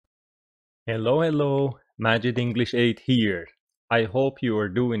Hello, Majid English 8 here. I hope you are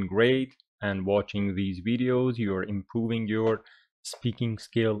doing great and watching these videos you're improving your speaking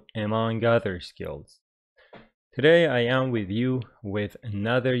skill among other skills. Today I am with you with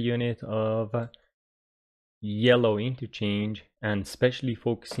another unit of Yellow Interchange and especially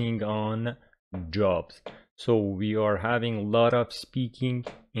focusing on jobs. So we are having a lot of speaking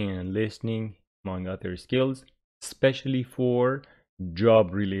and listening among other skills, especially for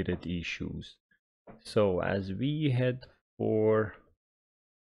job related issues. So as we head for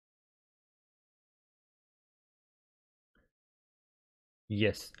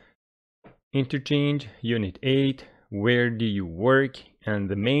interchange unit 8, where do you work? And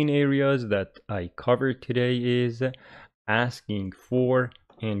the main areas that I covered today is asking for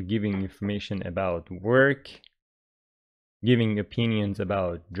and giving information about work, giving opinions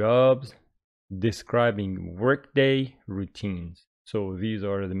about jobs, describing workday routines. So these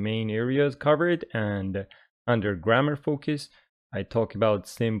are the main areas covered, and under grammar focus I talk about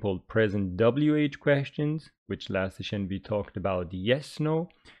simple present WH questions, which last session we talked about yes no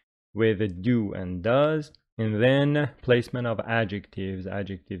with a do and does, and then placement of adjectives.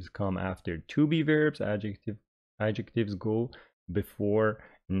 Adjectives come after to be verbs. Adjectives go before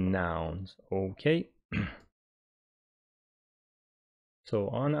nouns. Okay. So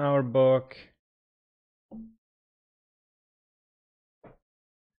on our book,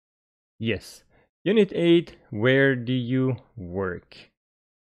 yes, unit 8, where do you work?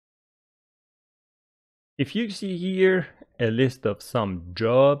 If you see here a list of some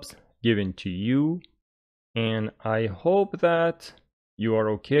jobs given to you, and I hope that you are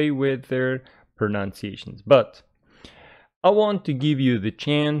okay with their pronunciations, but I want to give you the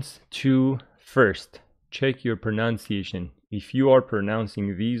chance to first check your pronunciation, if you are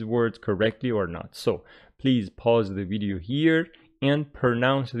pronouncing these words correctly or not. So please pause the video here and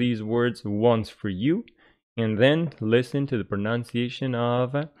pronounce these words once for you, and then listen to the pronunciation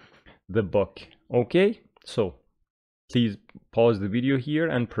of the book. Okay, so please pause the video here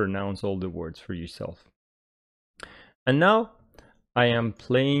and pronounce all the words for yourself. And now I am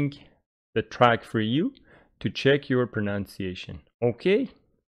playing the track for you to check your pronunciation. Okay,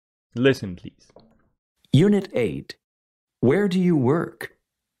 listen please. Unit 8. Where do you work?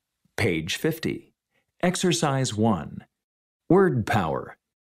 Page 50. Exercise 1. Word power.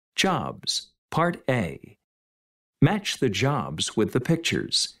 Jobs. Part A. Match the jobs with the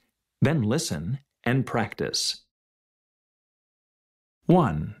pictures. Then listen and practice.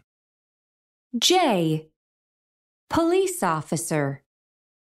 1, J. Police officer.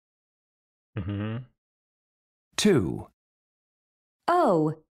 2,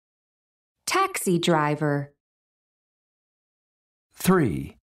 O. Taxi driver.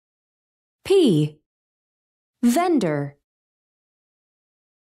 3, P. Vendor.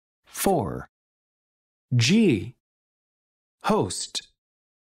 4, G. Host.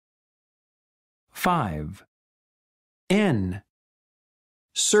 5, N.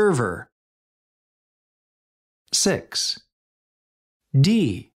 Server. 6,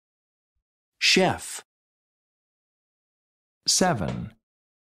 D. Chef. 7,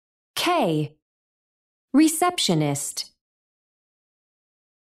 K. Receptionist.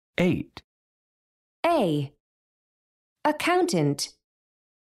 8, A. Accountant.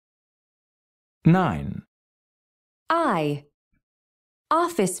 9, I.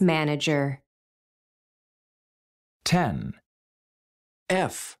 Office manager. 10,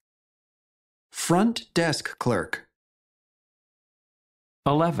 F. Front desk clerk.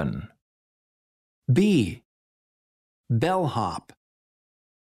 11, B. Bellhop.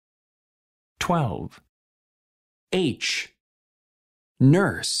 12, H.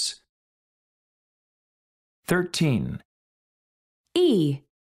 Nurse. 13, E.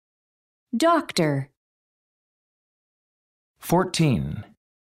 Doctor. 14,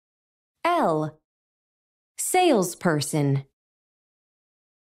 L. Salesperson.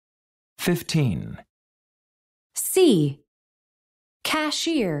 15, C.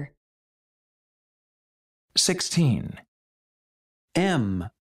 Cashier. 16, M.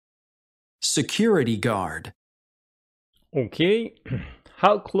 Security guard. Okay,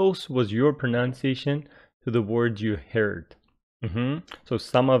 how close was your pronunciation to the words you heard? So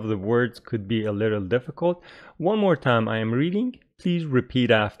some of the words could be a little difficult. One more time I am reading. Please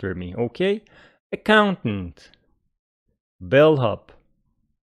repeat after me, okay? Accountant, bellhop,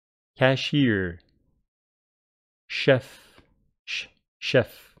 cashier, chef,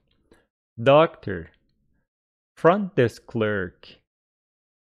 doctor, front desk clerk,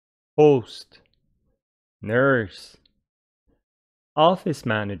 host, nurse, office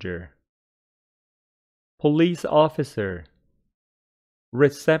manager, police officer,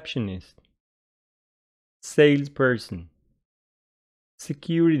 receptionist, salesperson,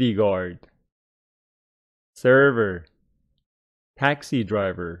 security guard, server, taxi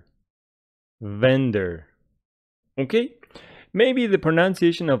driver, vendor. Okay? Maybe the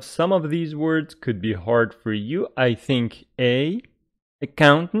pronunciation of some of these words could be hard for you. I think A,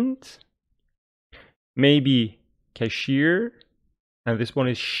 accountant, maybe cashier, and this one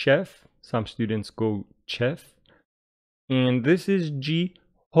is chef. Some students go chef. And this is G,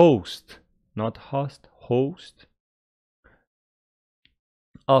 host, not host, host.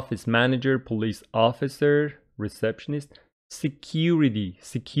 Office manager, police officer, receptionist, security,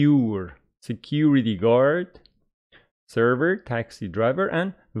 secure, security guard, server, taxi driver,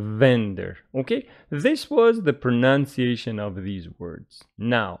 and vendor. Okay, this was the pronunciation of these words.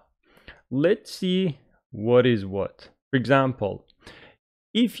 Now, let's see what is what. For example,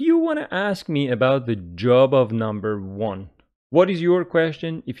 if you want to ask me about the job of number 1, what is your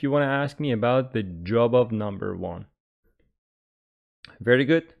question if you want to ask me about the job of number 1? Very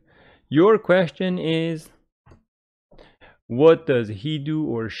good. Your question is, what does he do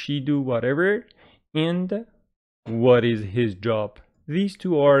or she do, whatever, and what is his job? These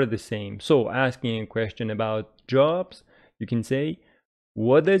two are the same. So asking a question about jobs, you can say,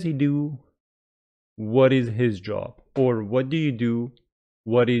 what does he do? What is his job? Or what do you do?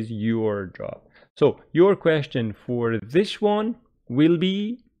 What is your job? So your question for this one will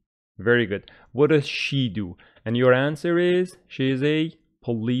be, very good, what does she do? And your answer is, she is a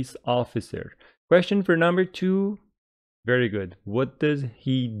police officer. Question for number 2, very good, what does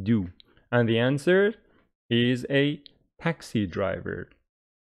he do? And the answer is a taxi driver.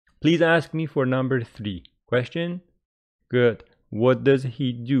 Please ask me for number 3. Question, good, what does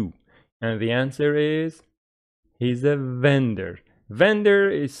he do? And the answer is, he's a vendor. Vendor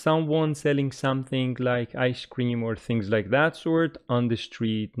is someone selling something like ice cream or things like that sort on the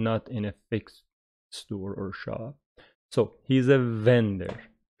street, not in a fixed store or shop. So he's a vendor.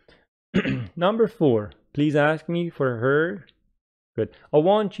 Number 4, please ask me for her. Good. I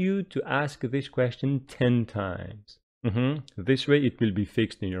want you to ask this question 10 times. This way it will be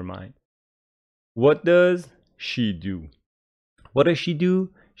fixed in your mind. What does she do? What does she do?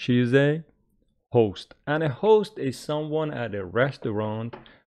 She is a host. And a host is someone at a restaurant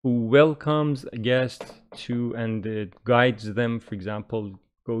who welcomes guests to and guides them. For example,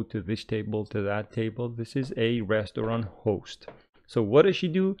 go to this table, to that table. This is a restaurant host. So what does she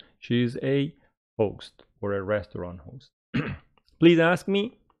do? She is a host or a restaurant host. Please ask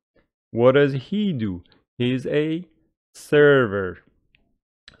me, what does he do? He is a server.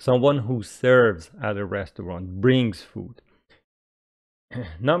 Someone who serves at a restaurant, brings food.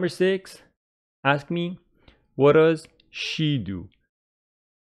 Number 6, ask me, what does she do?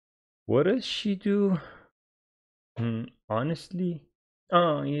 What does she do? Honestly,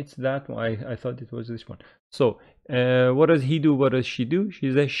 it's that one. I thought it was this one. So, what does he do? What does she do?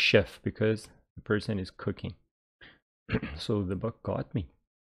 She's a chef because the person is cooking. So the book got me.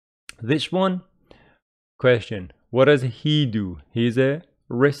 This one, question, what does he do? He's a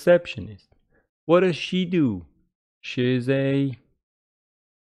receptionist. What does she do? She's a,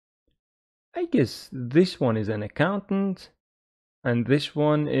 I guess this one is an accountant and this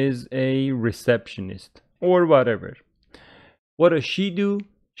one is a receptionist or whatever. What does she do?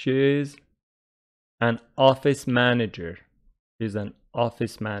 She is an office manager. She's an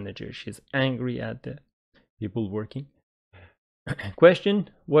office manager. She's angry at the people working. Question,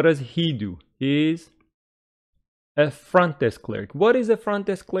 what does he do? He is a front desk clerk. What is a front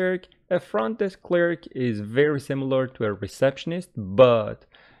desk clerk? A front desk clerk is very similar to a receptionist, but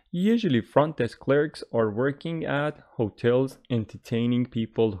usually front desk clerks are working at hotels entertaining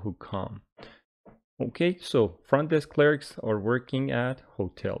people who come. Okay, so front desk clerks are working at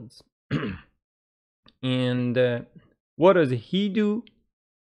hotels. And what does he do?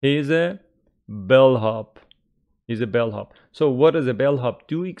 He is a bellhop. He's a bellhop. So what does a bellhop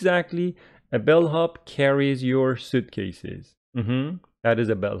do exactly? A bellhop carries your suitcases. That is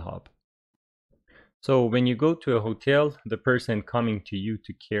a bellhop. So when you go to a hotel, the person coming to you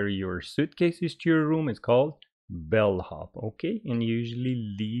to carry your suitcases to your room is called bellhop. Okay, and you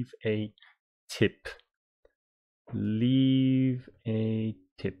usually leave a tip. Leave a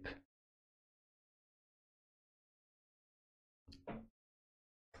tip.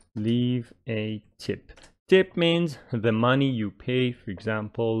 Leave a tip. Tip means the money you pay, for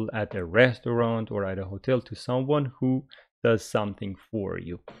example, at a restaurant or at a hotel to someone who does something for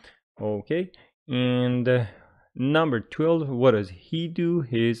you. Okay, and number 12, what does he do?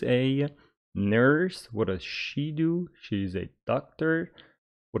 He's a nurse. What does she do? She's a doctor.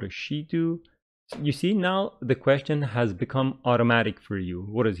 What does she do? You see, now the question has become automatic for you.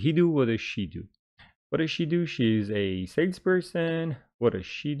 What does he do? What does she do? What does she do? She's a salesperson. What does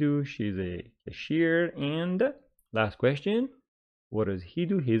she do? She's a cashier. And last question, what does he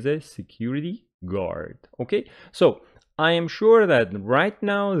do? He's a security guard. Okay, so I am sure that right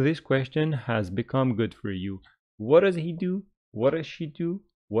now this question has become good for you. What does he do? What does she do?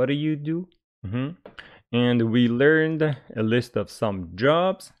 What do you do? And we learned a list of some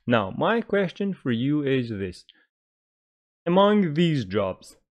jobs. Now, my question for you is this. Among these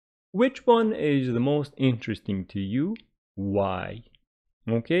jobs, which one is the most interesting to you? Why?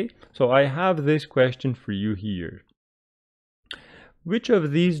 Okay, so I have this question for you here. Which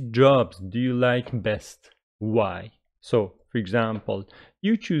of these jobs do you like best? Why? So, for example,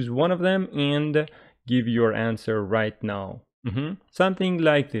 you choose one of them and give your answer right now. Something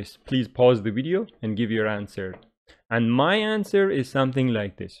like this. Please pause the video and give your answer. And my answer is something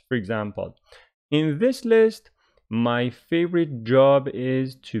like this. For example, in this list, my favorite job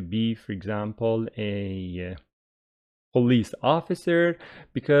is to be, for example, a police officer,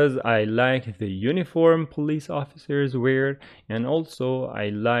 because I like the uniform police officers wear, and also I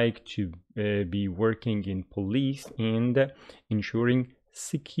like to be working in police and ensuring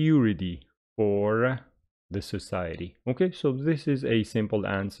security for the society. Okay, so this is a simple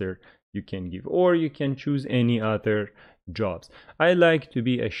answer you can give, or you can choose any other jobs. I like to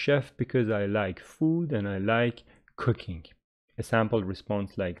be a chef because I like food and I like cooking. A sample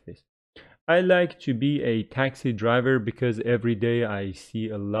response like this. I like to be a taxi driver because every day I see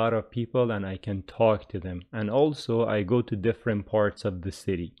a lot of people and I can talk to them. And also I go to different parts of the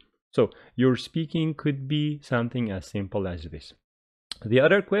city. So your speaking could be something as simple as this. The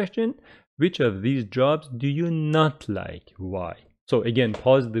other question, which of these jobs do you not like? Why? So again,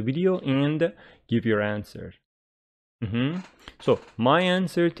 pause the video and give your answer. So my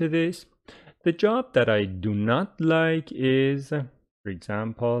answer to this, the job that I do not like is, for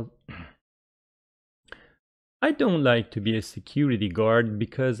example, I don't like to be a security guard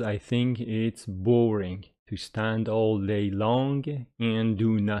because I think it's boring to stand all day long and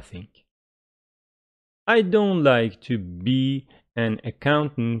do nothing. I don't like to be an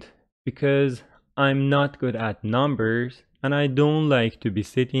accountant because I'm not good at numbers, and I don't like to be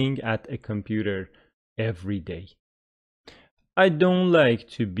sitting at a computer every day. I don't like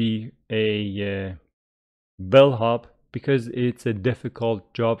to be a bellhop because it's a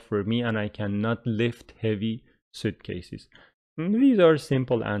difficult job for me and I cannot lift heavy suitcases. These are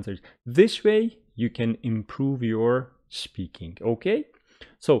simple answers. This way you can improve your speaking. Okay,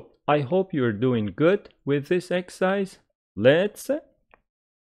 so I hope you're doing good with this exercise. Let's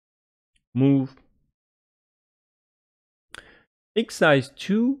move. Exercise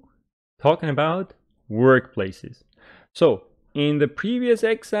 2, talking about workplaces. So in the previous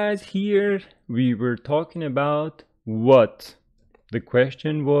exercise here we were talking about what? The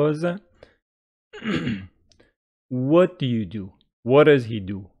question was what do you do? What does he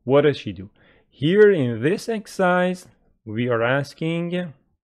do? What does she do? Here in this exercise, we are asking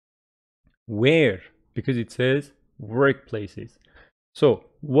where, because it says workplaces. So,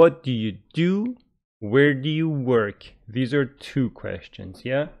 what do you do? Where do you work? These are two questions,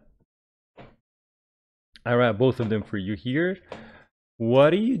 yeah? I write both of them for you here. What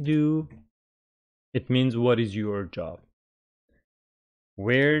do you do? It means what is your job?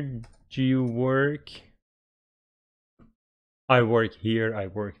 Where do you work? I work here, I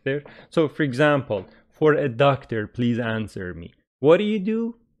work there. So for example, for a doctor, please answer me. What do you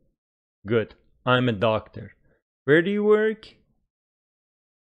do? Good, I'm a doctor. Where do you work?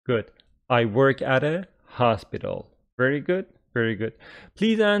 Good, I work at a hospital. Very good, very good.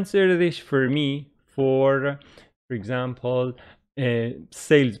 Please answer this for me. For example, a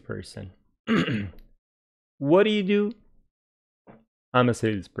salesperson. What do you do? I'm a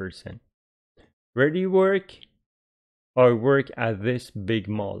salesperson. Where do you work? I work at this big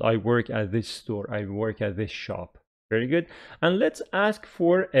mall. I work at this store. I work at this shop. Very good. And let's ask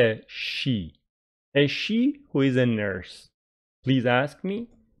for a she. A she who is a nurse. Please ask me.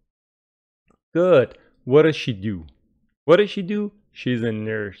 Good. What does she do? What does she do? She's a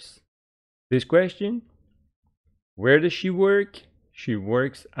nurse. This question. Where does she work? She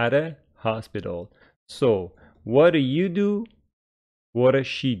works at a hospital. So, what do you do? What does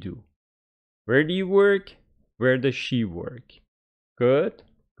she do? Where do you work? Where does she work? Good,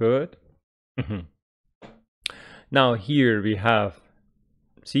 good. Now here we have,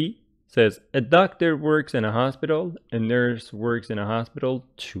 see, says a doctor works in a hospital, a nurse works in a hospital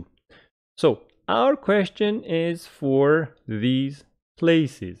too. So our question is for these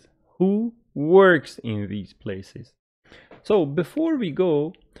places. Who works in these places? So before we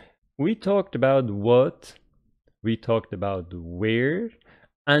go, we talked about what, we talked about where,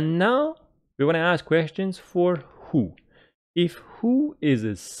 and now We want to ask questions for who. If who is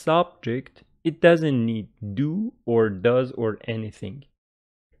a subject, it doesn't need do or does or anything.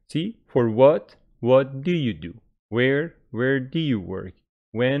 See, for what do you do? Where do you work?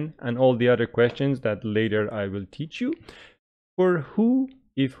 When, and all the other questions that later I will teach you. For who,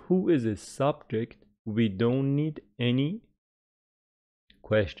 if who is a subject, we don't need any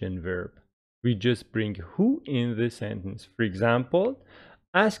question verb. We just bring who in the sentence. For example,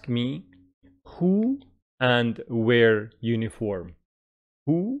 ask me who and wear uniform.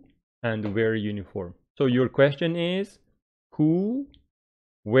 Who and wear uniform. So your question is, who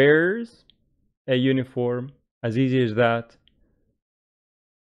wears a uniform? As easy as that.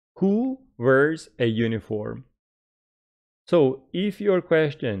 Who wears a uniform? So if your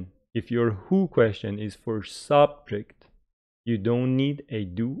who question is for subject, you don't need a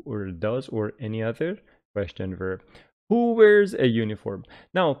do or a does or any other question verb. Who wears a uniform?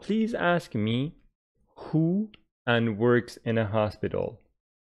 Now, please ask me who and works in a hospital.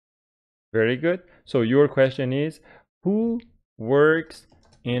 Very good. So your question is, who works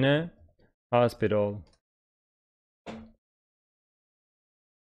in a hospital?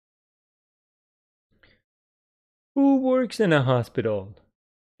 Who works in a hospital?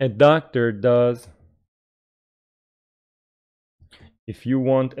 A doctor does. If you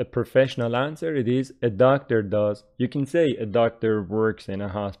want a professional answer, it is a doctor does. You can say a doctor works in a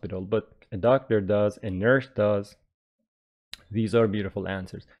hospital, but a doctor does, a nurse does. These are beautiful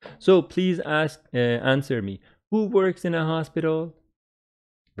answers. So please answer me. Who works in a hospital?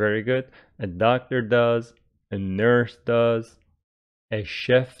 Very good. A doctor does, a nurse does, a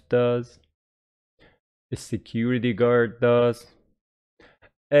chef does, a security guard does,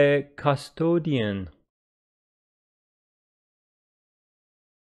 a custodian.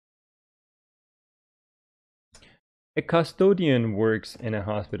 A custodian works in a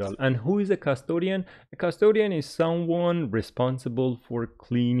hospital. And who is a custodian? A custodian is someone responsible for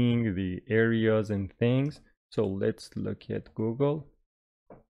cleaning the areas and things. So let's look at Google.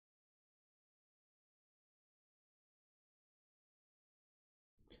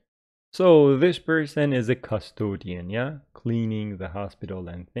 So this person is a custodian, yeah? Cleaning the hospital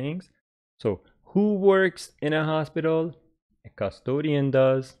and things. So who works in a hospital? A custodian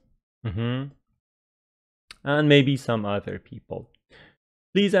does. And maybe some other people.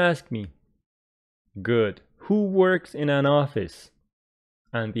 Please ask me. Good. Who works in an office?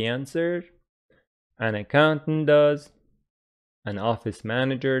 And the answer, an accountant does, an office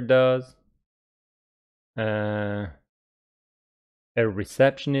manager does, a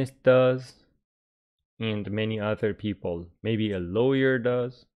receptionist does, and many other people. Maybe a lawyer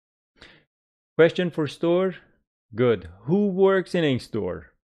does. Question for store? Good. Who works in a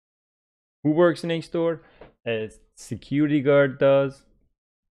store? Who works in a store? A security guard does,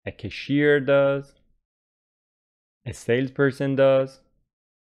 a cashier does, a salesperson does,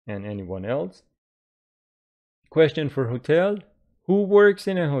 and anyone else. Question for hotel. Who works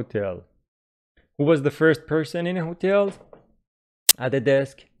in a hotel? Who was the first person in a hotel? At the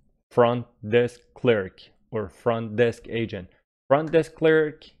desk, front desk clerk or front desk agent. Front desk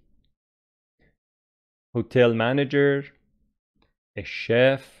clerk, hotel manager, a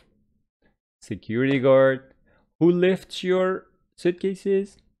chef, security guard. Who lifts your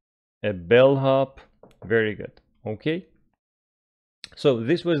suitcases? A bellhop. Very good. Okay. So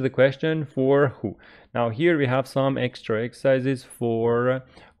this was the question for who. Now here we have some extra exercises for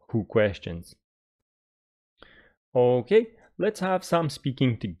who questions. Okay, let's have some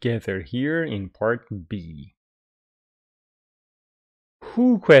speaking together here in part B.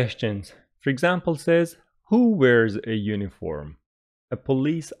 Who questions, for example, says, who wears a uniform? A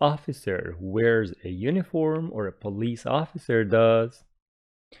police officer wears a uniform, or a police officer does.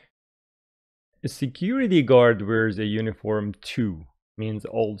 A security guard wears a uniform too, means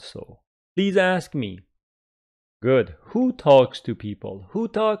also. Please ask me. Good. Who talks to people? Who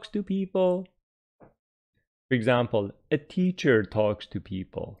talks to people? For example, a teacher talks to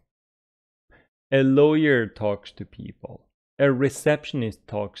people. A lawyer talks to people. A receptionist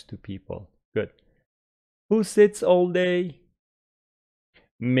talks to people. Good. Who sits all day?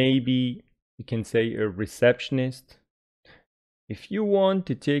 Maybe you can say a receptionist. If you want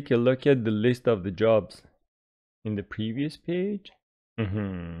to take a look at the list of the jobs in the previous page,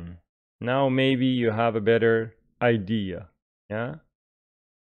 now maybe you have a better idea. Yeah?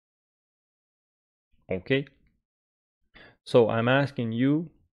 Okay. So I'm asking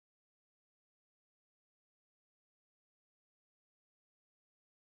you,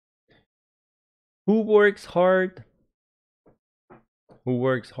 who works hard? Who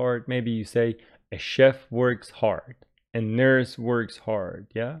works hard? Maybe you say a chef works hard, a nurse works hard,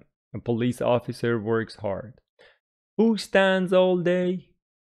 yeah? A police officer works hard. Who stands all day?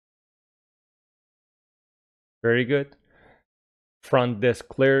 Very good. Front desk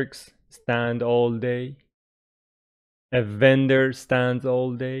clerks stand all day. A vendor stands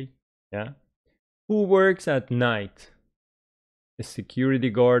all day. Yeah. Who works at night? A security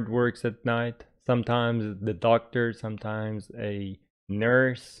guard works at night. Sometimes the doctor, sometimes a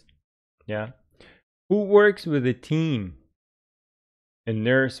nurse. Yeah. Who works with a team? A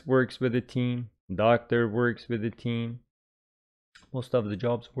nurse works with a team. Doctor works with a team. Most of the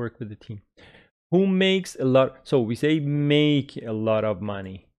jobs work with a team. Who makes a lot? So we say make a lot of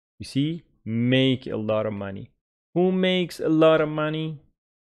money. You see, make a lot of money. Who makes a lot of money?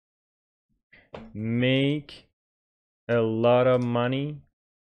 Make a lot of money.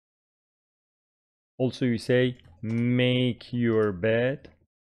 Also, you say make your bed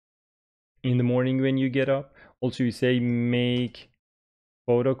in the morning when you get up. Also, you say make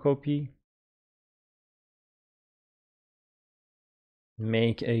photocopy.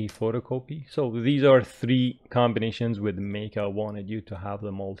 Make a photocopy. So these are three combinations with make. I wanted you to have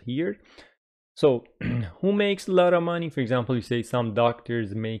them all here. So who makes a lot of money? For example, you say some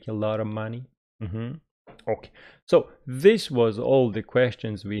doctors make a lot of money. Okay, so this was all the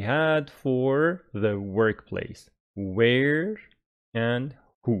questions we had for the workplace. Where and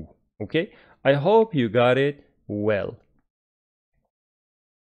who. Okay, I hope you got it well.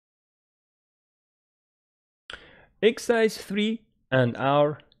 Exercise 3 and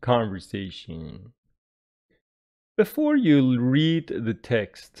our conversation. Before you read the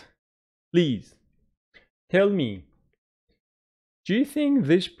text, please tell me, do you think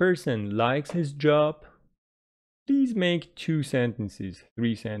this person likes his job? Please make 2 sentences,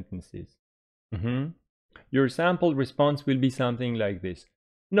 3 sentences. Your sample response will be something like this.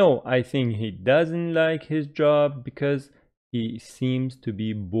 No, I think he doesn't like his job because he seems to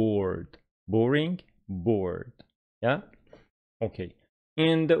be bored. Boring? Bored. Yeah? Okay.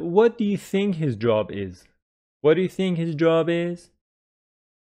 And what do you think his job is? What do you think his job is?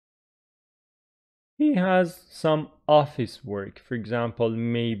 He has some office work. For example,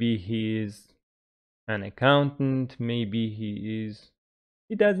 maybe he is an accountant. Maybe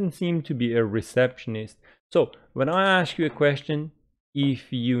he doesn't seem to be a receptionist. So when I ask you a question,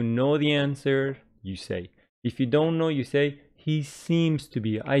 if you know the answer, you say. If you don't know, you say, he seems to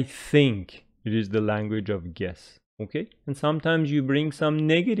be. I think. It is the language of guess. Okay? And sometimes you bring some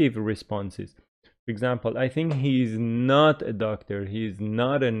negative responses. For example, I think he is not a doctor. He is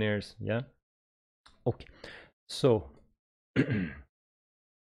not a nurse. Yeah? Okay. So,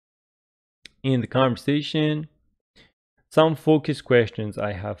 in the conversation, some focus questions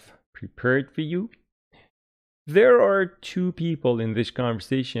I have prepared for you. There are 2 people in this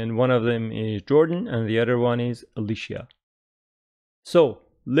conversation. One of them is Jordan and the other one is Alicia. So,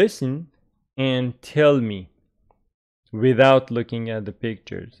 listen and tell me without looking at the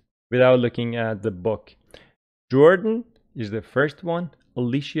pictures, without looking at the book. Jordan is the first one,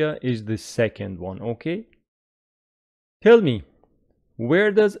 Alicia is the second one, okay? Tell me,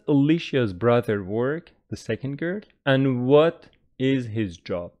 where does Alicia's brother work, the second girl, and what is his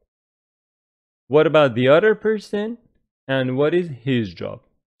job? What about the other person, and what is his job?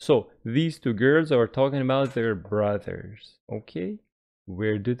 So these 2 girls are talking about their brothers, okay?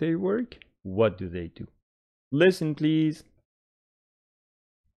 Where do they work? What do they do? Listen, please.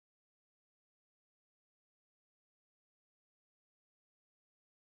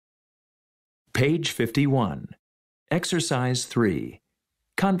 Page 51. Exercise 3.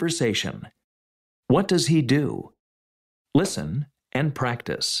 Conversation. What does he do? Listen and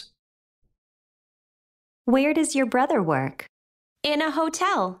practice. Where does your brother work? In a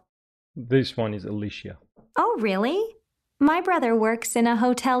hotel. This one is Alicia. Oh, really? My brother works in a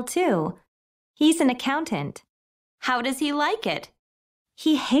hotel too. He's an accountant. How does he like it?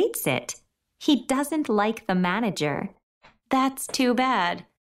 He hates it. He doesn't like the manager. That's too bad.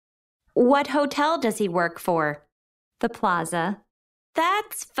 What hotel does he work for? The Plaza.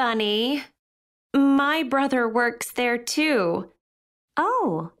 That's funny. My brother works there too.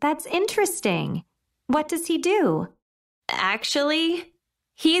 Oh, that's interesting. What does he do? Actually,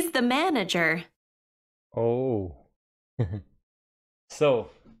 he's the manager. Oh. So,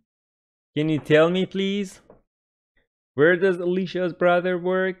 can you tell me, please? Where does Alicia's brother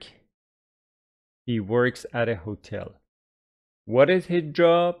work? He works at a hotel. What is his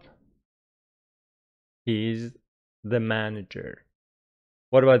job? He's the manager.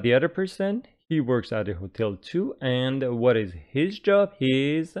 What about the other person? He works at a hotel too. And what is his job?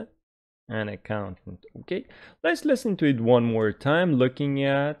 He's an accountant. Okay, let's listen to it one more time, looking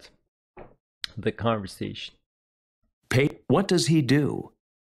at the conversation. What does he do?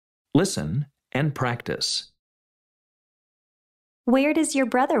 Listen and practice. Where does your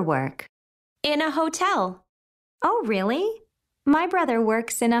brother work? In a hotel. Oh, really? My brother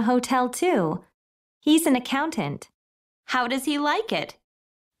works in a hotel too. He's an accountant. How does he like it?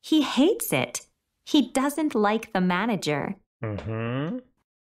 He hates it. He doesn't like the manager. Mm-hmm.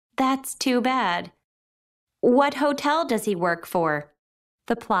 That's too bad. What hotel does he work for?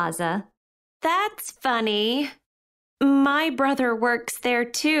 The Plaza. That's funny. My brother works there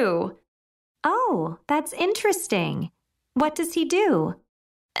too. Oh, that's interesting. What does he do?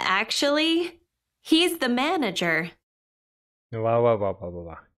 Actually, he's the manager. Wow, wow, wow, wow,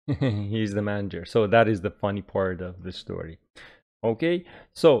 wow, wow. He's the manager. So that is the funny part of the story. Okay,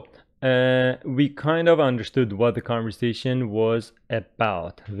 so we kind of understood what the conversation was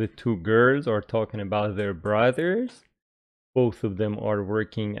about. The two girls are talking about their brothers. Both of them are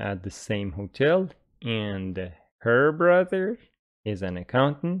working at the same hotel, and her brother is an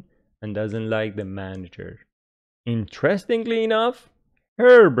accountant and doesn't like the manager. Interestingly enough,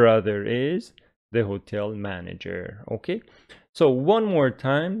 her brother is the hotel manager. Okay, so one more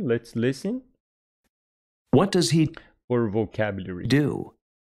time, let's listen What does he for vocabulary. do?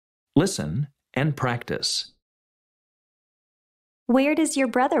 Listen and practice. Where does your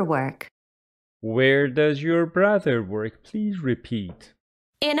brother work? Where does your brother work? Please repeat.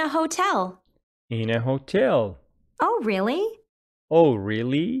 In a hotel. In a hotel. Oh, really? Oh,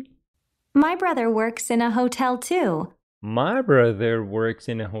 really? My brother works in a hotel too. My brother works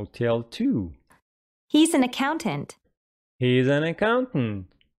in a hotel too. He's an accountant. He's an accountant.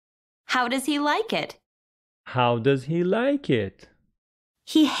 How does he like it? How does he like it?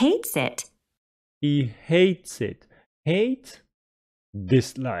 He hates it. He hates it. Hate,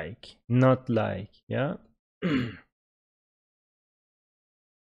 dislike, not like, yeah?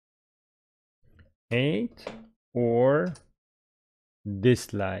 Hate or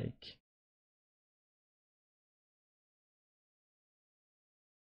dislike.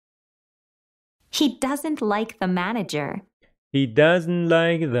 He doesn't like the manager. He doesn't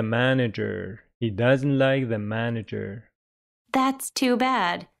like the manager. He doesn't like the manager. That's too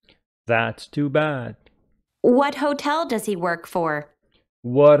bad. That's too bad. What hotel does he work for?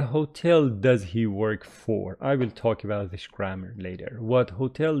 What hotel does he work for? I will talk about this grammar later. What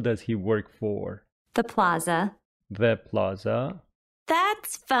hotel does he work for? The Plaza. The Plaza.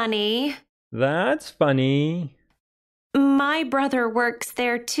 That's funny. That's funny. My brother works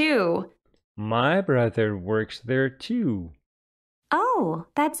there too. My brother works there too. Oh,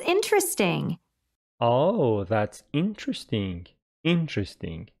 that's interesting. Oh, that's interesting.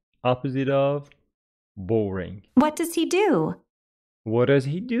 Interesting. Opposite of boring. What does he do? What does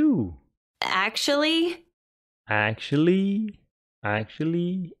he do? Actually, Actually,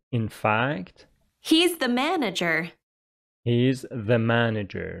 in fact, he's the manager. he's the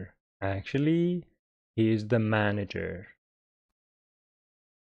manager. Actually, he's the manager.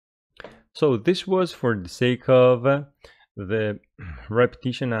 So this was for the sake of the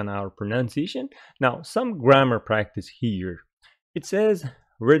repetition and our pronunciation. Now, some grammar practice here. It says,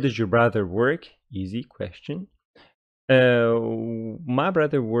 where does your brother work? Easy question. My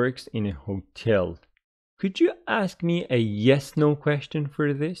brother works in a hotel. Could you ask me a yes-no question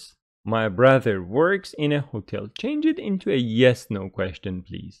for this? My brother works in a hotel. Change it into a yes-no question,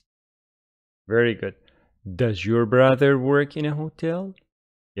 please. Very good. Does your brother work in a hotel?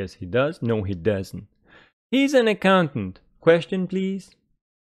 Yes, he does. No, he doesn't. He's an accountant. Question, please.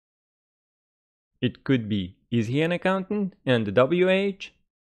 It could be, is he an accountant? And the WH,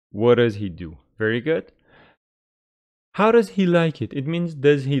 what does he do? Very good. How does he like it? It means,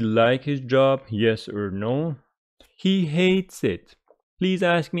 does he like his job? Yes or no? He hates it. Please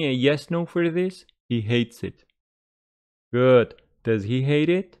ask me a yes, no for this. He hates it. Good. Does he hate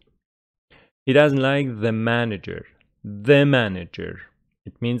it? He doesn't like the manager. The manager.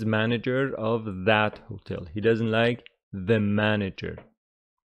 It means manager of that hotel. He doesn't like the manager.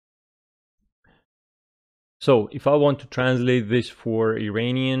 So if I want to translate this for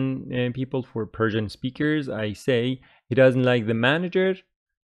Iranian people, for Persian speakers, I say he doesn't like the manager.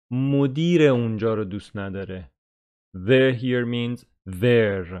 مدیر اونجا رو دوست نداره. The here means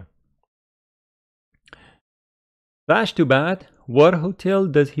there. That's too bad. What hotel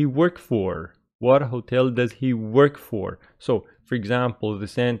does he work for? What hotel does he work for? So, for example, the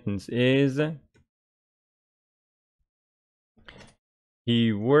sentence is,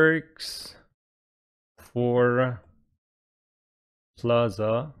 he works for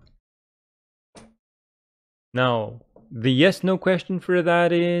Plaza. Now, the yes-no question for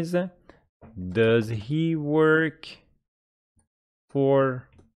that is, does he work for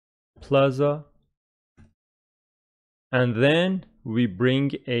Plaza? And then we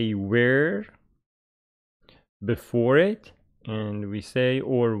bring a where before it, and we say,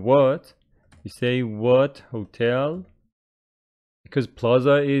 or what, we say what hotel, because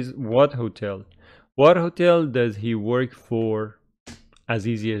plaza is what hotel. What hotel does he work for? As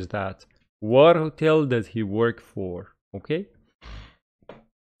easy as that. What hotel does he work for? Okay.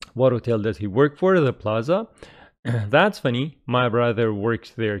 What hotel does he work for? The plaza. That's funny. My brother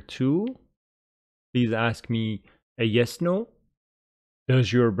works there too. Please ask me a yes, no.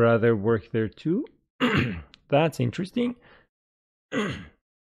 Does your brother work there too? That's interesting.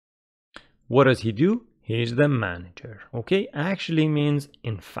 What does he do? He's the manager. Okay, actually means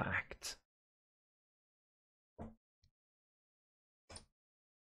in fact.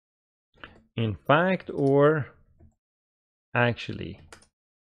 In fact or actually.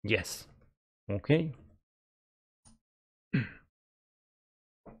 Yes. Okay.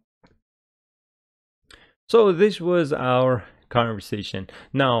 So this was our conversation.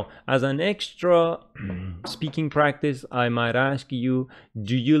 Now, as an extra speaking practice, I might ask you,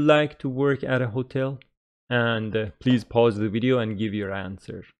 do you like to work at a hotel? And please pause the video and give your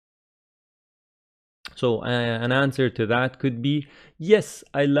answer. So an answer to that could be, yes,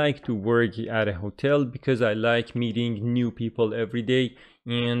 I like to work at a hotel because I like meeting new people every day,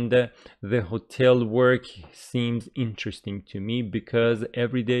 and the hotel work seems interesting to me because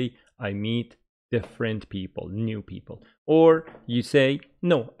every day I meet different people, new people. Or you say,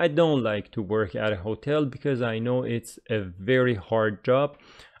 no, I don't like to work at a hotel because I know it's a very hard job.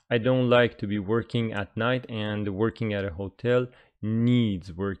 I don't like to be working at night, and working at a hotel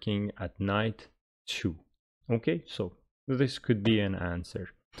needs working at night too. Okay, so this could be an answer.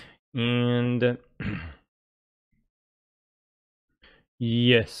 And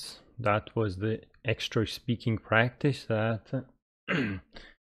yes, that was the extra speaking practice that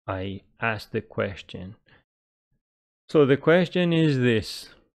I asked the question. So the question is this: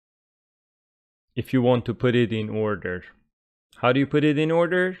 if you want to put it in order, how do you put it in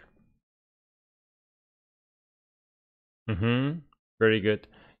order? Very good.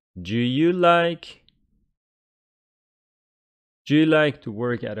 Do you like to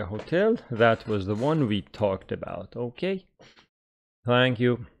work at a hotel? That was the one we talked about. Okay, thank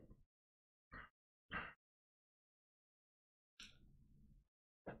you.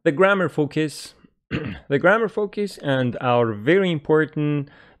 The grammar focus. The grammar focus and our very important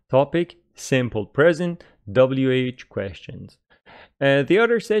topic, simple present, WH questions. The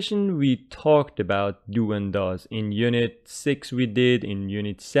other session we talked about do and does. In unit 6 we did, in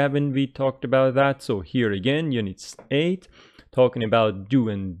unit 7 we talked about that. So here again, unit 8, talking about do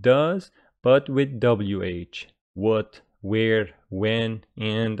and does, but with WH. What, where, when,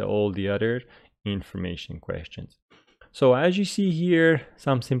 and all the other information questions. So as you see here,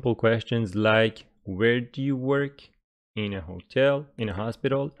 some simple questions like, where do you work? In a hotel, in a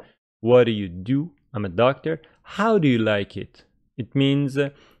hospital. What do you do? I'm a doctor. How do you like it? It means,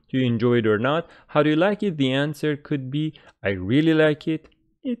 do you enjoy it or not? How do you like it? The answer could be, I really like it.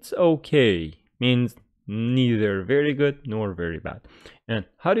 It's okay. Means neither very good nor very bad. And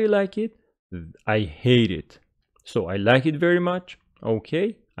how do you like it? I hate it. So I like it very much.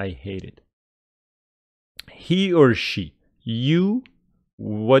 Okay, I hate it. He or she. You,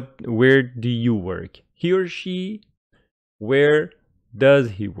 where do you work? He or she, where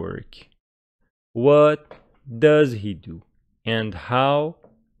does he work? What does he do? And how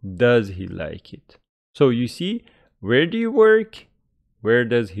does he like it? So you see, where do you work? Where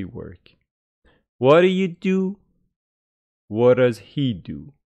does he work? What do you do? What does he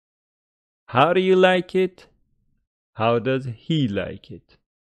do? How do you like it? How does he like it?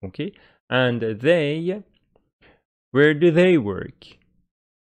 Okay, and they, where do they work?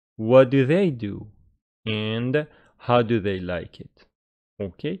 What do they do? And how do they like it?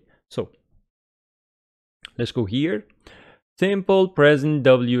 Okay, so let's go here. Simple present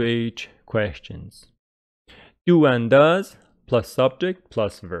WH questions. Do and does plus subject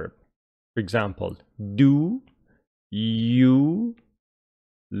plus verb. For example, do you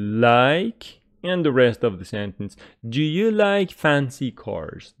like, and the rest of the sentence. Do you like fancy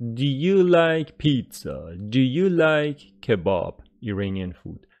cars? Do you like pizza? Do you like kebab, Iranian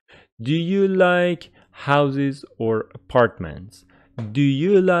food? Do you like houses or apartments? Do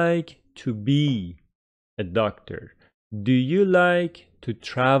you like to be a doctor? Do you like to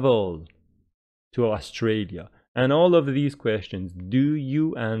travel to Australia? And all of these questions, do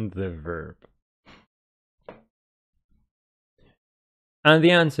you and the verb. And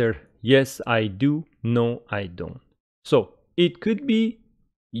the answer, yes, I do, no, I don't. So it could be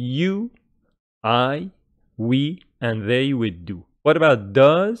you, I, we, and they would do. What about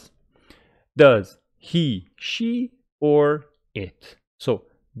does? Does he, she, or it. So,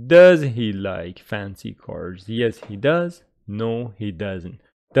 does he like fancy cars? Yes, he does. No, he doesn't.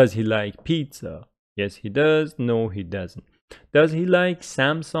 Does he like pizza? Yes, he does. No, he doesn't. Does he like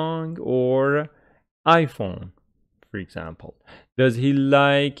Samsung or iPhone, for example? Does he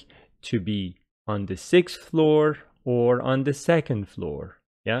like to be on the 6th floor or on the 2nd floor?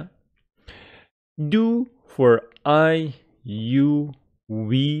 Yeah. Do for I, you,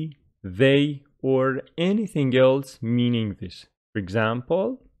 we, they, or anything else meaning this. For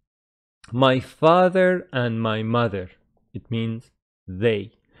example, my father and my mother. It means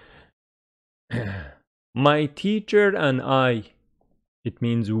they. My teacher and I. It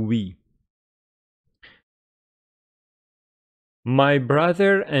means we. My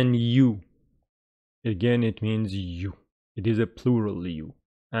brother and you. Again, it means you. It is a plural you.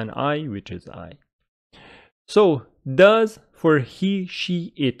 And I, which is I. So, does for he,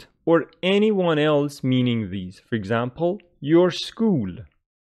 she, it, or anyone else meaning these. For example, your school.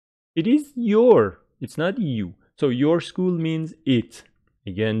 It is your, it's not you. So, your school means it.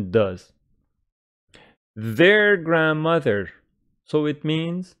 Again, does. Their grandmother. So, it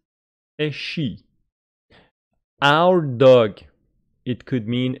means a she. Our dog. It could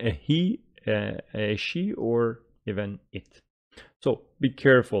mean a he, a she, or even it. So, be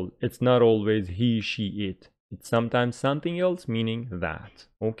careful. It's not always he, she, it. It's sometimes something else meaning that.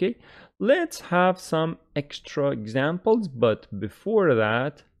 Okay, let's have some extra examples, but before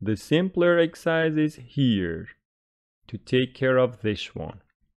that, the simpler exercise is here to take care of this one.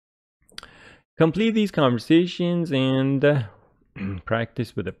 Complete these conversations and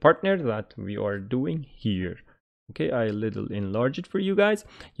practice with a partner that we are doing here. Okay, I little enlarge it for you guys.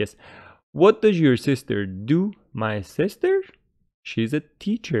 Yes. What does your sister do? My sister? She's a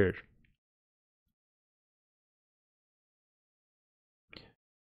teacher.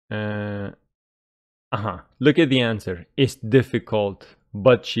 Look at the answer. It's difficult,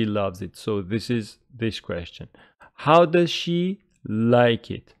 but she loves it. So this is this question. How does she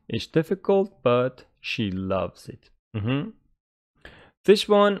like it? It's difficult, but she loves it. This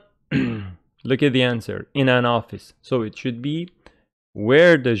one, look at the answer. In an office. So it should be,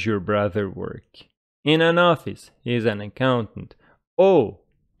 where does your brother work? In an office. He's an accountant. Oh,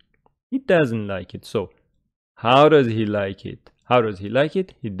 he doesn't like it. So how does he like it? How does he like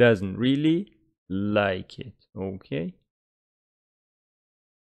it? He doesn't really like it. Okay.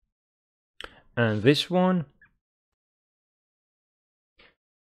 And this one,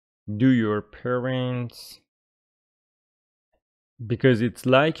 do your parents, because it's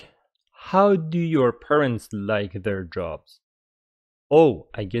like, how do your parents like their jobs? Oh,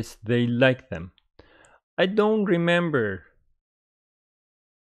 I guess they like them. I don't remember.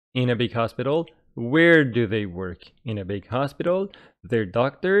 In a big hospital, where do they work? In a big hospital, they're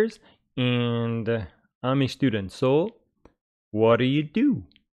doctors, and I'm a student. So, what do you do?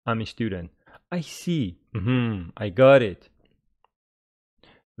 I'm a student. I see. I got it.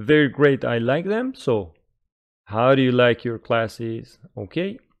 They're great. I like them. So, how do you like your classes?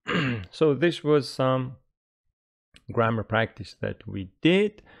 Okay. So, this was some grammar practice that we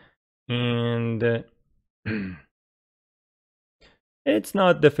did. And it's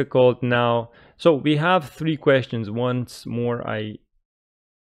not difficult now. So we have 3 questions. Once more, I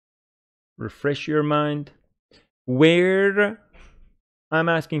refresh your mind. Where, I'm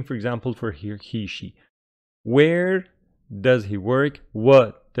asking, for example, for here, he, she. Where does he work?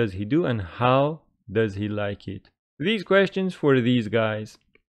 What does he do? And how does he like it? These questions for these guys.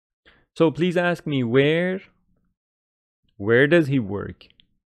 So please ask me where. Where does he work?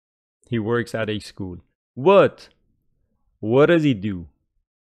 He works at a school. What? What does he do?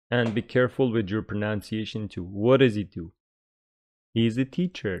 And be careful with your pronunciation too. What does he do? He's a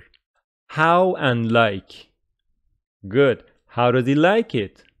teacher. How and like? Good. How does he like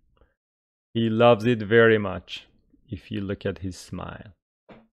it? He loves it very much, if you look at his smile.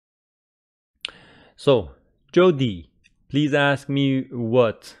 So, Jody, please ask me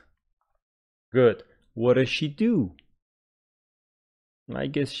what? Good. What does she do? I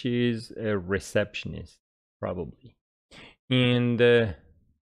guess she is a receptionist, probably. And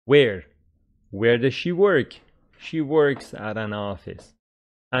where? Where does she work? She works at an office.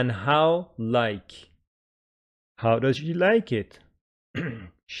 And how like? How does she like it?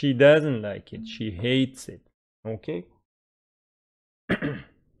 She doesn't like it. She hates it. Okay?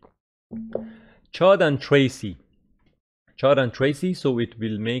 Chad and Tracy. Chad and Tracy, so it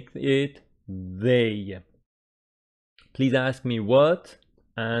will make it they. Please ask me what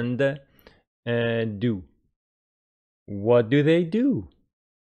and do. What do they do?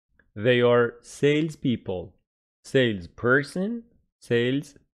 They are salespeople. Salesperson,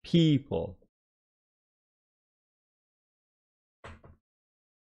 salespeople.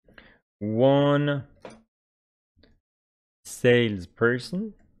 one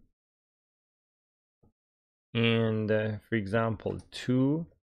salesperson, and for example, two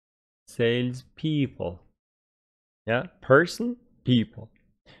salespeople. Yeah, person, people.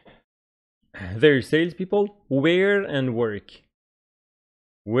 They're salespeople. Where and work.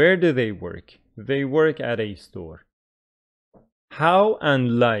 Where do they work? They work at a store. How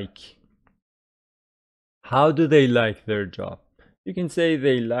and like. How do they like their job? You can say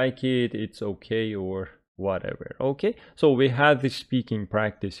they like it, it's okay, or whatever. Okay, so we have the speaking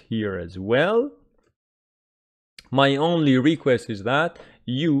practice here as well. My only request is that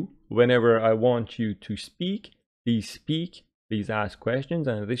you, whenever I want you to speak, please ask questions,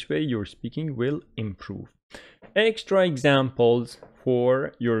 and this way your speaking will improve. Extra examples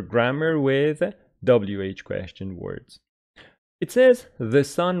for your grammar with WH question words. It says, the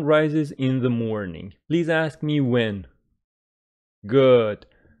sun rises in the morning. Please ask me when. Good.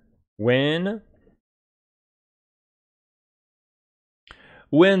 When?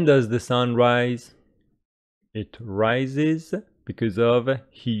 When does the sun rise? It rises because of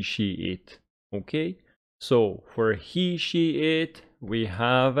he, she, it. Okay? So for he, she, it, we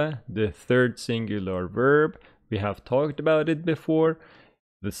have the third singular verb. We have talked about it before.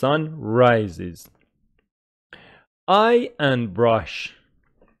 The sun rises. I brush.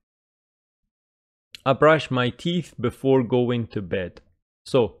 I brush my teeth before going to bed.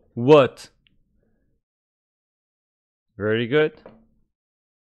 So what? Very good.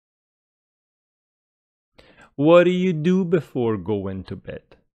 What do you do before going to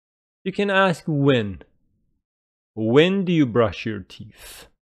bed? You can ask when. When do you brush your teeth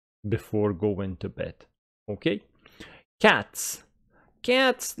before going to bed? Okay? Cats.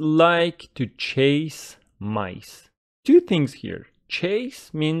 Cats like to chase mice. Two things here.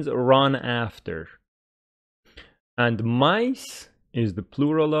 Chase means run after. And mice is the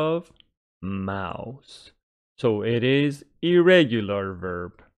plural of mouse. So it is irregular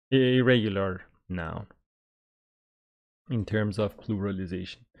verb, irregular noun in terms of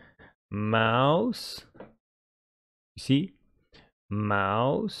pluralization. Mouse. You see?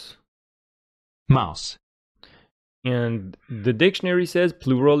 Mouse. Mouse. And the dictionary says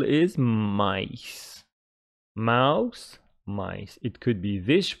plural is mice. Mouse, mice. It could be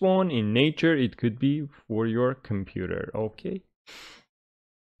this one in nature. It could be for your computer. Okay.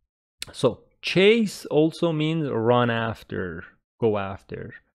 So chase also means run after, go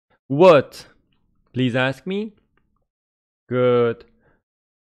after. What? Please ask me. Good.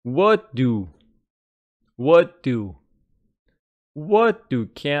 What do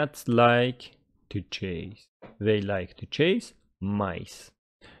cats like to chase? They like to chase mice.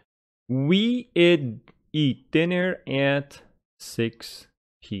 We eat dinner at 6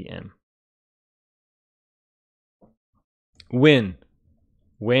 p.m. When?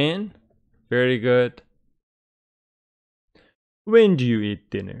 Very good. When do you eat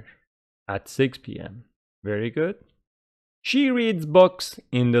dinner? At 6 p.m. Very good. She reads books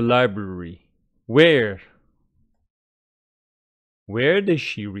in the library. Where? Where does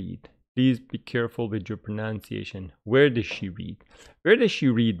she read? Please be careful with your pronunciation. Where does she read? Where does she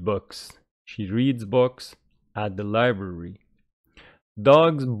read books? She reads books at the library.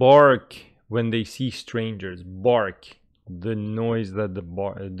 Dogs bark when they see strangers. Bark. The noise that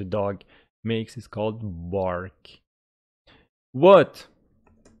the dog makes is called bark. What?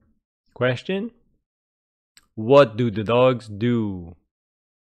 Question? What do the dogs do?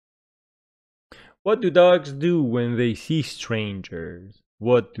 What do dogs do when they see strangers?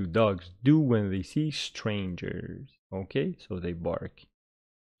 What do dogs do when they see strangers? Okay, so they bark.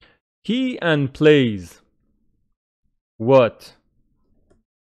 He plays. What?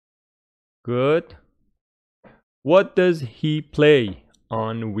 Good. What does he play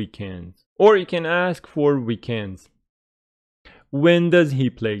on weekends? Or you can ask for weekends. When does he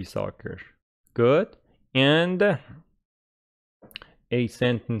play soccer? Good. And a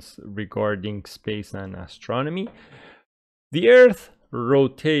sentence regarding space and astronomy. The Earth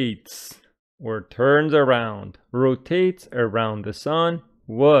rotates or turns around, rotates around the sun.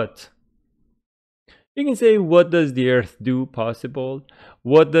 What? You can say, what does the Earth do? Possible.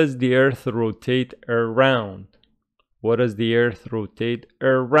 What does the Earth rotate around? What does the Earth rotate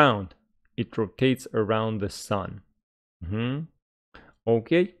around? It rotates around the sun.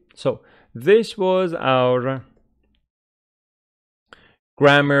 Okay, so this was our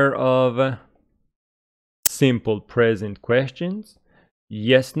grammar of simple present questions,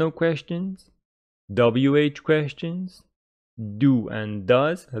 yes, no questions, WH questions, do and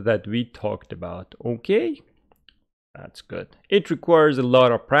does that we talked about. Okay, that's good. It requires a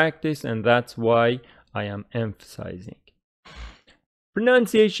lot of practice, and that's why I am emphasizing.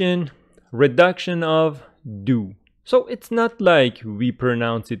 Pronunciation reduction of do. So it's not like we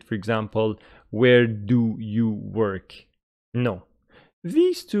pronounce it, for example, where do you work? No.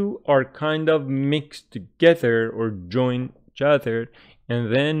 These two are kind of mixed together or join each other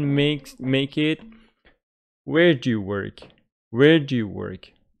and then make it where do you work? Where do you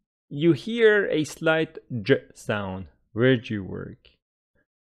work? You hear a slight j sound. Where do you work?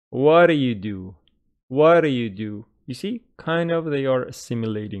 What do you do? What do you do? You see, kind of they are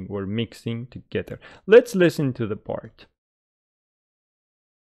assimilating or mixing together. Let's listen to the part.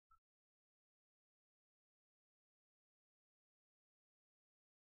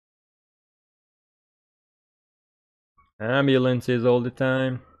 Ambulances all the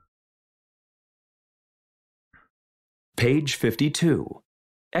time. Page 52.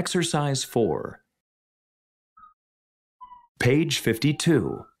 Exercise 4. Page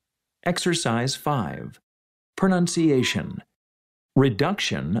 52. Exercise 5. Pronunciation.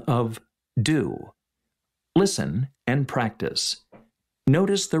 Reduction of do. Listen and practice.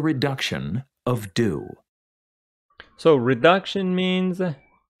 Notice the reduction of do. So reduction means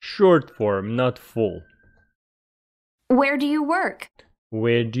short form, not full. Where do you work?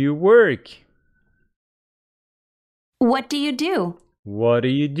 Where do you work? What do you do? What do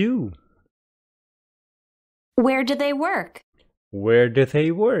you do? Where do they work? Where do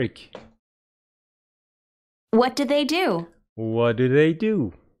they work? What do they do? What do they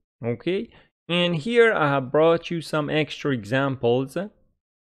do? Okay, and here I have brought you some extra examples.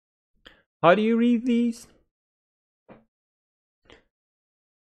 How do you read these?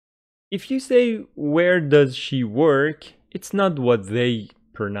 If you say, where does she work? It's not what they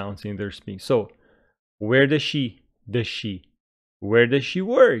pronounce in their speech. So, where does she? Does she? Where does she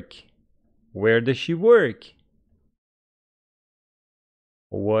work? Where does she work?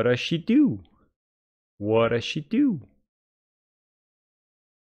 What does she do? What does she do?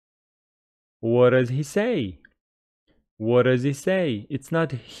 What does he say? What does he say? It's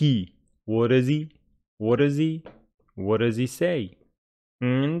not he. What does he? What does he? What does he say?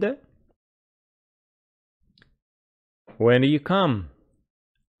 And when do you come?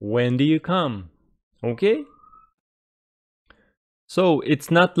 When do you come? Okay? So it's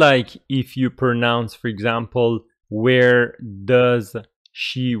not like if you pronounce, for example, where does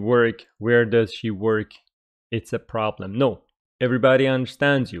she work? Where does she work? It's a problem. No, everybody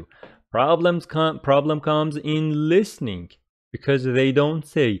understands you. Problem comes in listening, because they don't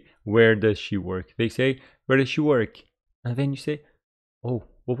say where does she work. They say where does she work, and then you say, oh,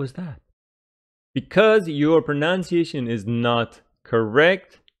 what was that? Because your pronunciation is not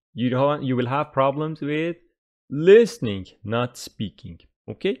correct, you will have problems with listening, not speaking.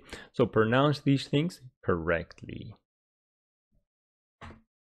 Okay, so pronounce these things correctly.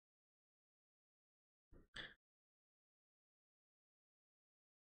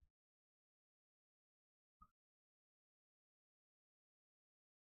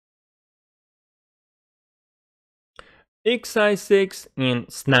 Exercise 6 in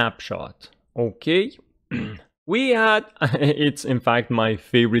snapshot. Okay, we had, it's in fact my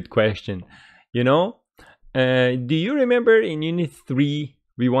favorite question. You know, do you remember in Unit 3,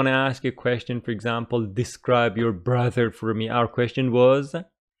 we want to ask a question, for example, describe your brother for me. Our question was,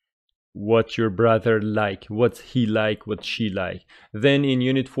 what's your brother like? What's he like? What's she like? Then in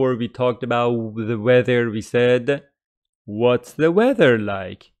Unit 4, we talked about the weather. We said, what's the weather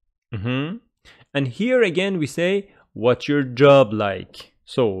like? And here again, we say, what's your job like?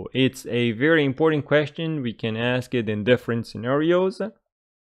 So it's a very important question. We can ask it in different scenarios.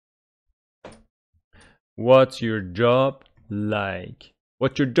 What's your job like?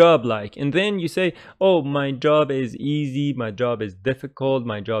 What's your job like? And then you say, oh, my job is easy, my job is difficult,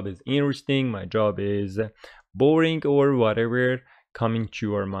 my job is interesting, my job is boring, or whatever coming to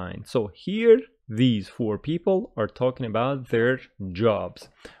your mind. So here, these 4 people are talking about their jobs.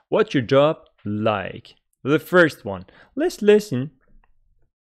 What's your job like? The first one. Let's listen.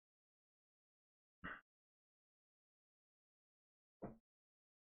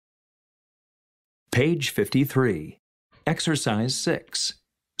 Page 53. Exercise 6.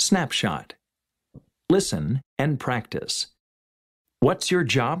 Snapshot. Listen and practice. What's your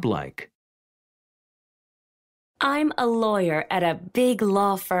job like? I'm a lawyer at a big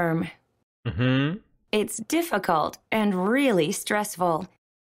law firm. It's difficult and really stressful.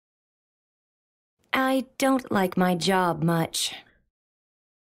 I don't like my job much.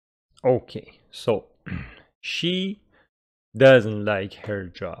 Okay, so she doesn't like her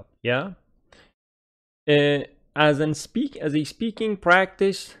job, yeah? As a speaking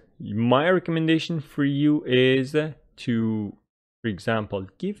practice, my recommendation for you is to, for example,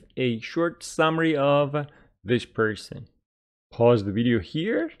 give a short summary of this person. pause the video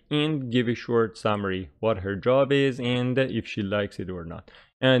here and give a short summary what her job is and if she likes it or not.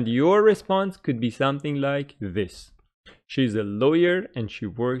 And your response could be something like this. She's a lawyer and she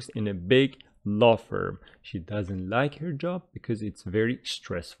works in a big law firm. She doesn't like her job because it's very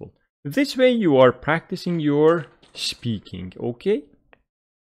stressful. This way you are practicing your speaking, okay?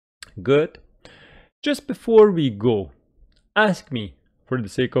 Good. Just before we go, ask me, for the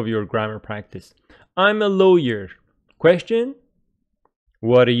sake of your grammar practice, I'm a lawyer. Question: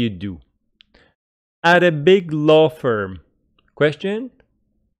 what do you do? At a big law firm. Question: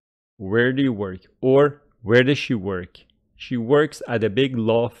 where do you work? Or where does she work? She works at a big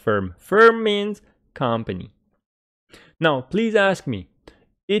law firm. Firm means company. Now, please ask me,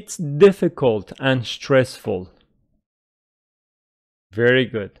 it's difficult and stressful. Very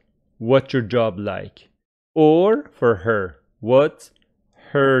good. What's your job like? Or for her, what's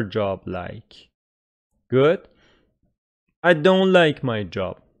her job like? Good. I don't like my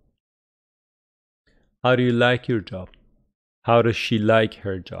job. How do you like your job? How does she like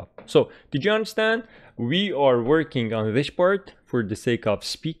her job? So, did you understand? We are working on this part for the sake of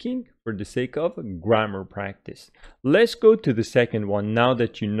speaking, for the sake of grammar practice. Let's go to the second one now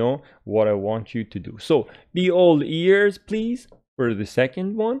that you know what I want you to do. So, be all ears, please, for the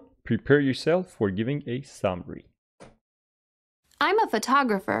second one. Prepare yourself for giving a summary. I'm a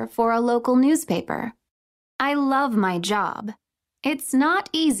photographer for a local newspaper. I love my job. It's not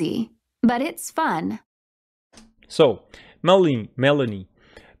easy, but it's fun. So, Melanie,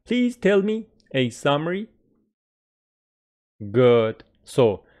 please tell me a summary. Good.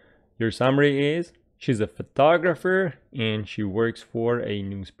 So, your summary is she's a photographer and she works for a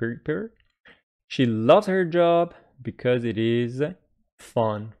newspaper. She loves her job because it is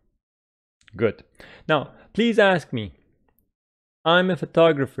fun. Good. Now, please ask me, I'm a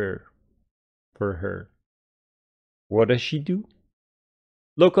photographer for her. What does she do?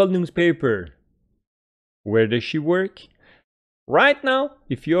 Local newspaper. Where does she work? Right now,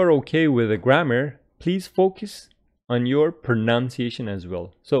 if you're okay with the grammar, please focus on your pronunciation as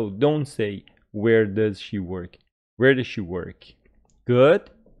well. So don't say, where does she work? Where does she work? Good.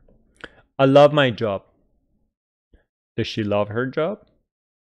 I love my job. Does she love her job?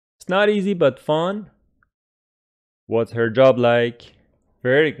 It's not easy but fun. What's her job like?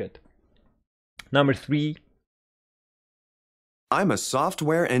 Very good. Number 3. I'm a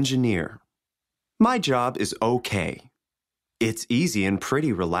software engineer. My job is okay. It's easy and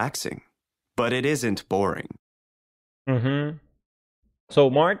pretty relaxing, but it isn't boring. So,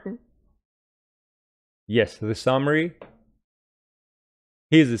 Martin? Yes, the summary.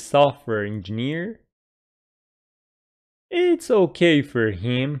 He's a software engineer. It's okay for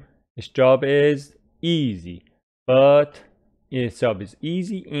him. His job is easy, but his job is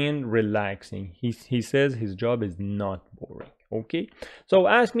easy and relaxing. He says his job is not boring. Okay, so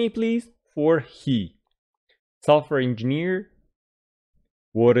ask me please for he. Software engineer.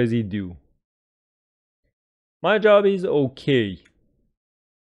 What does he do? My job is okay.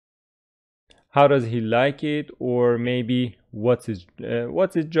 How does he like it? Or maybe what's his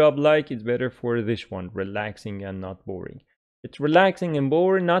job like? It's better for this one, relaxing and not boring. It's relaxing and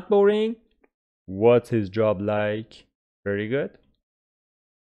boring, not boring. What's his job like? Very good.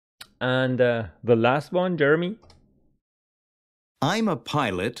 And the last one, Jeremy. I'm a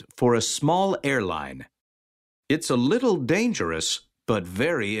pilot for a small airline. It's a little dangerous, but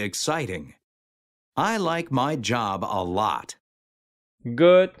very exciting. I like my job a lot.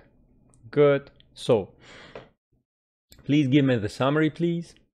 Good. Good. So, please give me the summary,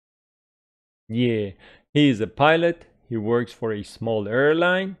 please. Yeah, he is a pilot. He works for a small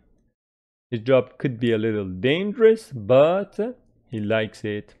airline. His job could be a little dangerous, but he likes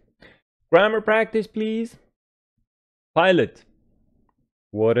it. Grammar practice, please. Pilot.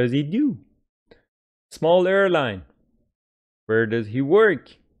 What does he do? Small airline. Where does he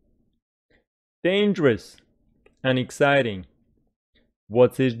work? Dangerous and exciting.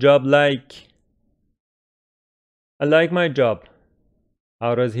 What's his job like? I like my job.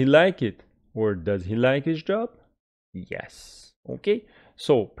 How does he like it? Or does he like his job? Yes. Okay.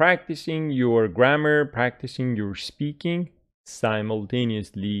 So practicing your grammar, practicing your speaking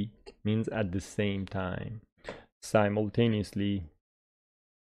simultaneously means at the same time. Simultaneously.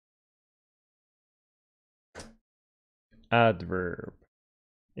 Adverb.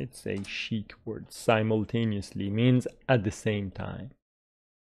 It's a chic word. Simultaneously means at the same time.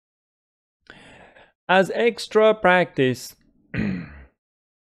 As extra practice,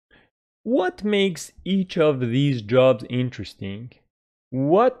 what makes each of these jobs interesting?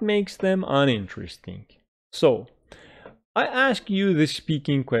 What makes them uninteresting? So, I ask you the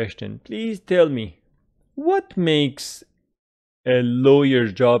speaking question. Please tell me, what makes a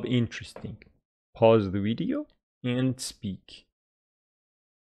lawyer's job interesting? Pause the video and speak.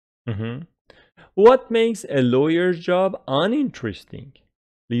 What makes a lawyer's job uninteresting?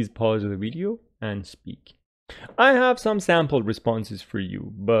 Please pause the video and speak. I have some sample responses for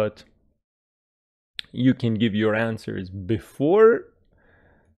you, but you can give your answers before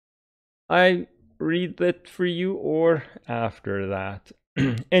I read that for you or after that.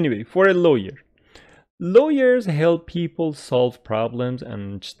 Anyway, for a lawyer, lawyers help people solve problems and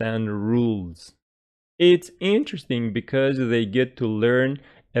understand rules. It's interesting because they get to learn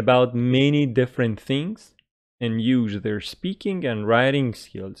about many different things and use their speaking and writing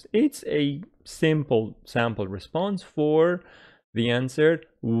skills. It's a simple sample response for the answer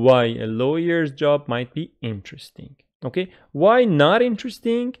why a lawyer's job might be interesting. Okay, why not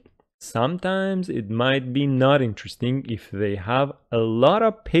interesting? Sometimes it might be not interesting if they have a lot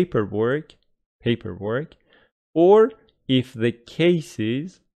of paperwork, or if the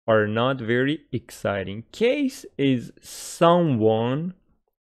cases are not very exciting. Case is someone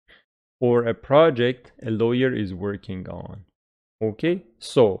or a project a lawyer is working on. Okay,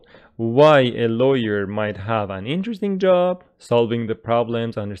 so why a lawyer might have an interesting job, solving the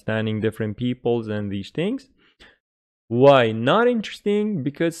problems, understanding different peoples and these things. Why not interesting?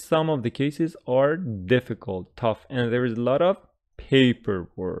 Because some of the cases are difficult, tough, and there is a lot of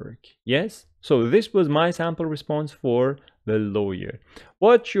paperwork. Yes? So this was my sample response for the lawyer.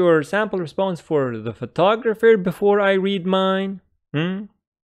 What's your sample response for the photographer before I read mine?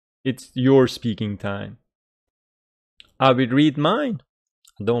 It's your speaking time. I will read mine.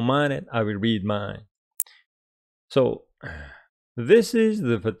 Don't mind it. I will read mine. So this is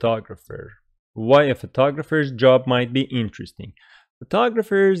the photographer. Why a photographer's job might be interesting.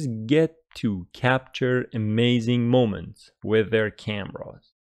 Photographers get to capture amazing moments with their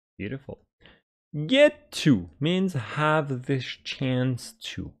cameras. Beautiful. Get to means have this chance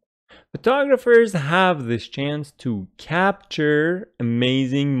to. Photographers have this chance to capture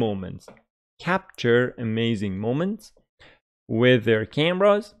amazing moments. Capture amazing moments with their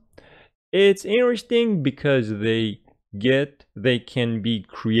cameras. It's interesting because they can be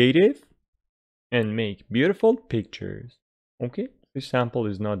creative and make beautiful pictures. Okay, this sample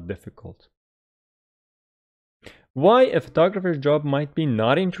is not difficult. Why a photographer's job might be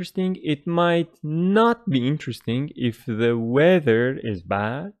not interesting? It might not be interesting if the weather is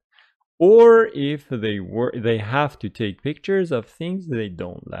bad or if they have to take pictures of things they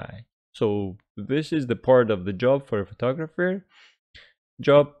don't like. So this is the part of the job for a photographer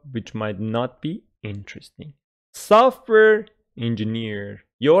job which might not be interesting. Software engineer.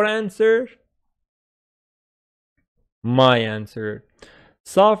 Your answer? My answer.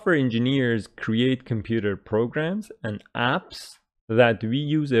 Software engineers create computer programs and apps that we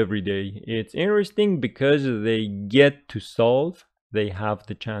use every day. It's interesting because they have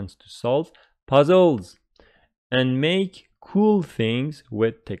the chance to solve puzzles and make cool things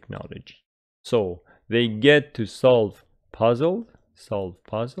with technology. So they get to solve puzzles,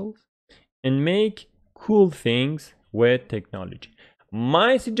 and make cool things with technology.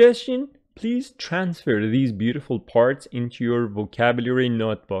 My suggestion, please transfer these beautiful parts into your vocabulary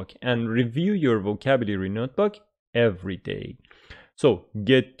notebook and review your vocabulary notebook every day. So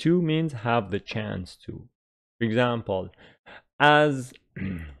get to means have the chance to. For example, as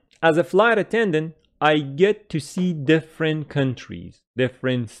a flight attendant, I get to see different countries,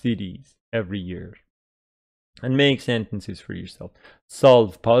 different cities every year. And make sentences for yourself.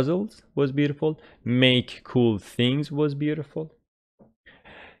 Solve puzzles was beautiful. Make cool things was beautiful.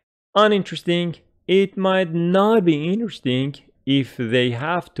 Uninteresting. It might not be interesting if they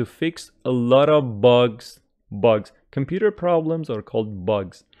have to fix a lot of bugs. Computer problems are called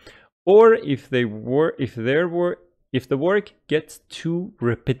bugs. Or if the work gets too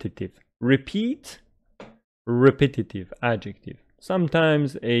repetitive. Repetitive adjective.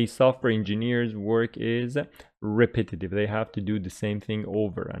 Sometimes a software engineer's work is repetitive. They have to do the same thing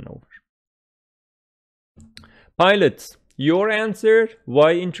over and over. Pilots, your answer.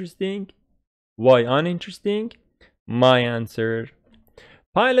 Why interesting? Why uninteresting? My answer.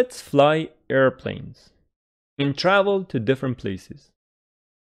 Pilots fly airplanes and travel to different places.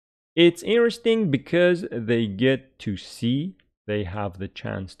 It's interesting because they get to see, they have the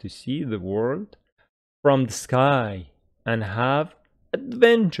chance to see the world from the sky and have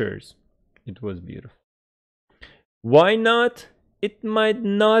adventures. It was beautiful. Why not? It might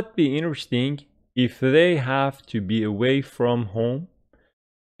not be interesting if they have to be away from home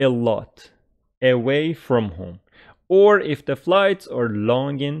a lot, away from home, or if the flights are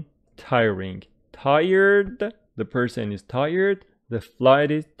long and tiring. Tired, the person is tired, the flight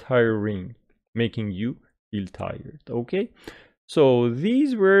is tiring, making you feel tired. Okay, So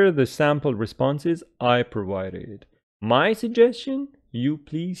these were the sample responses I provided. My suggestion, you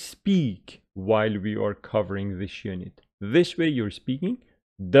please speak while we are covering this unit. This way your speaking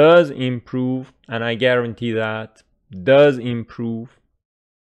does improve, and I guarantee that does improve.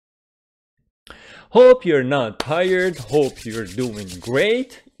 Hope you're not tired. Hope you're doing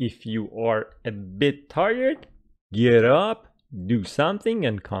great. If you are a bit tired, get up, do something,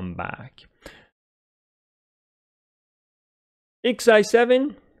 and come back. Exercise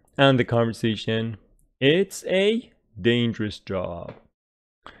 7 and the conversation. It's a dangerous job.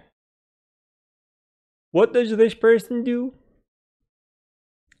 What does this person do?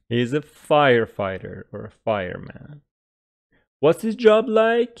 He's a firefighter or a fireman. What's his job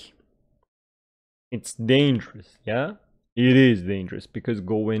like? It's dangerous, yeah? It is dangerous because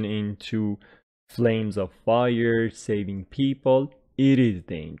going into flames of fire, saving people, it is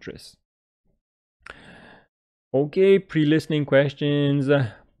dangerous. Okay, pre-listening questions.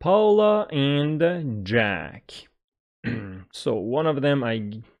 Paula and Jack. So one of them,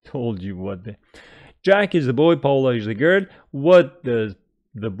 I told you what the... Jack is the boy, Paula is the girl. What does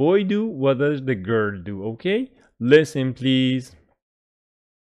the boy do? What does the girl do? Okay, listen please.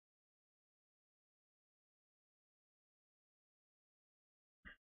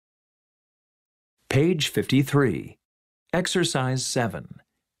 Page 53. Exercise 7.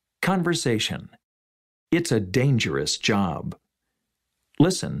 Conversation. It's a dangerous job.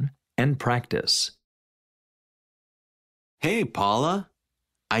 Listen and practice. Hey, Paula.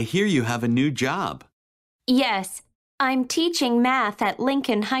 I hear you have a new job. Yes, I'm teaching math at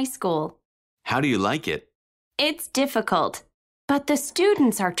Lincoln High School. How do you like it? It's difficult, but the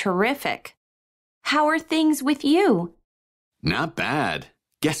students are terrific. How are things with you? Not bad.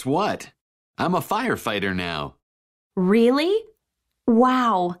 Guess what? I'm a firefighter now. Really?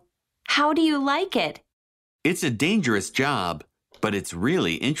 Wow. How do you like it? It's a dangerous job, but it's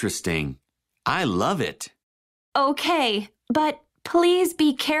really interesting. I love it. Okay, but please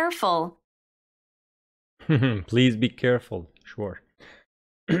be careful. Please be careful. Sure.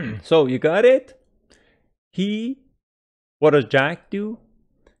 So you got it? What does Jack do?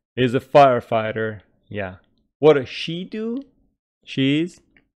 Is a firefighter. Yeah. What does she do? She's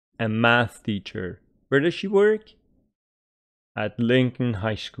a math teacher. Where does she work? At Lincoln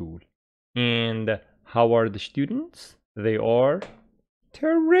High School. And how are the students? They are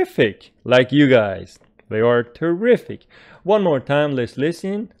terrific. Like you guys. They are terrific. One more time, let's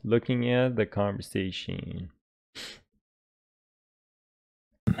listen, looking at the conversation.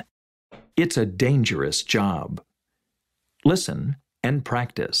 It's a dangerous job. Listen and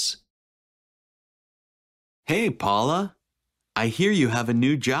practice. Hey, Paula. I hear you have a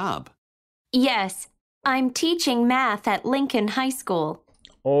new job. Yes, I'm teaching math at Lincoln High School.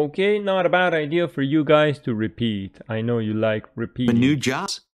 Okay, not a bad idea for you guys to repeat. I know you like repeating. A new job?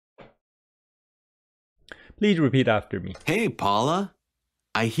 Please repeat after me. Hey, Paula.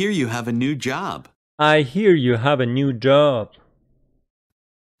 I hear you have a new job. I hear you have a new job.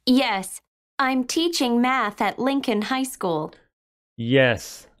 Yes, I'm teaching math at Lincoln High School.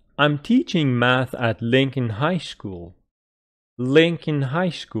 Yes, I'm teaching math at Lincoln High School. Lincoln High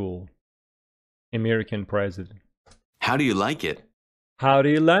School. American president. How do you like it? How do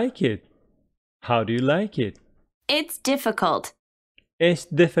you like it? How do you like it? It's difficult. It's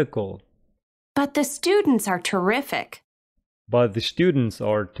difficult. But the students are terrific. But the students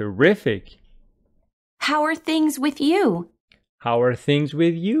are terrific. How are things with you? How are things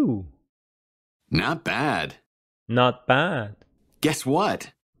with you? Not bad. Not bad. Guess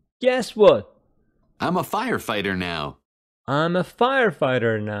what? Guess what? I'm a firefighter now. I'm a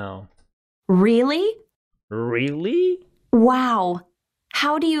firefighter now. Really? Really? Wow.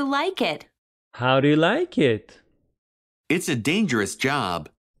 How do you like it? How do you like it? It's a dangerous job.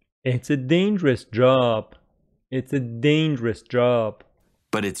 It's a dangerous job. It's a dangerous job.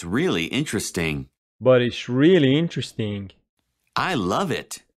 But it's really interesting. But it's really interesting. I love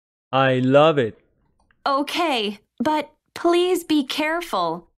it. I love it. Okay, but please be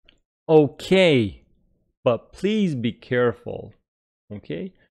careful. Okay, but please be careful.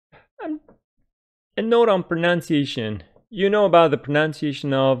 Okay? A note on pronunciation. You know about the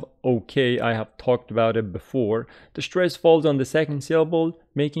pronunciation of okay, I have talked about it before. The stress falls on the second syllable,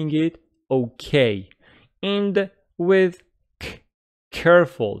 making it okay. And with k,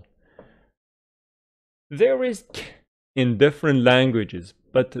 careful. There is k in different languages,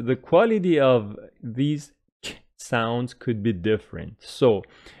 but the quality of these k sounds could be different. So,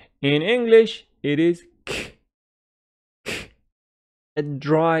 in English, it is k, k, a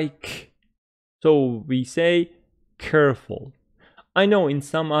dry k. So we say careful. I know in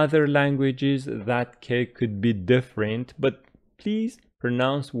some other languages that K could be different, but please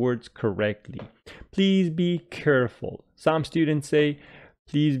pronounce words correctly. Please be careful. Some students say,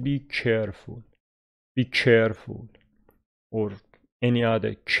 please be careful. Be careful. Or any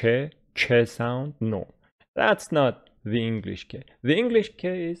other che sound. No, that's not the English K. The English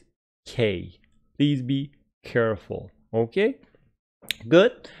K is K. Please be careful. Okay?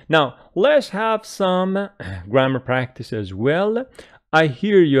 Good. Now, let's have some grammar practice as well. I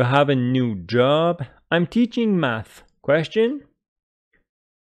hear you have a new job. I'm teaching math. Question?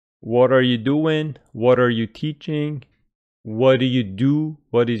 What are you doing? What are you teaching? What do you do?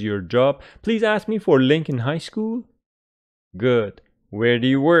 What is your job? Please ask me for Lincoln High School. Good. Where do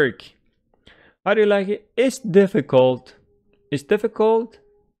you work? How do you like it? It's difficult. It's difficult.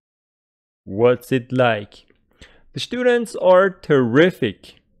 What's it like? The students are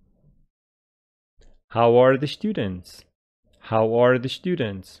terrific. How are the students? How are the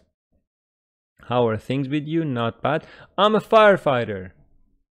students? How are things with you? Not bad. I'm a firefighter.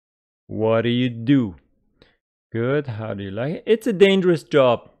 What do you do? Good. How do you like it? It's a dangerous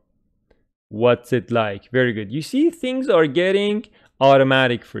job. What's it like? Very good. You see, things are getting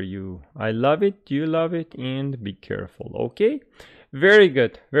automatic for you. I love it. You love it. And be careful. Okay? Very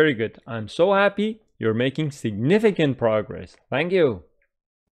good. Very good. I'm so happy you're making significant progress. Thank you.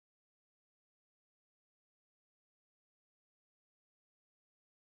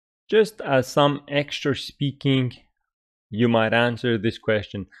 Just as some extra speaking, you might answer this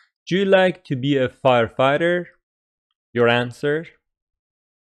question. Do you like to be a firefighter? Your answer.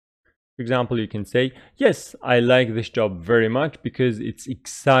 For example, you can say, yes, I like this job very much because it's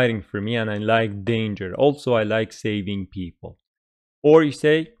exciting for me and I like danger. Also, I like saving people. Or you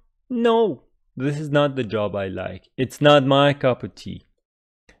say, no, this is not the job I like. It's not my cup of tea.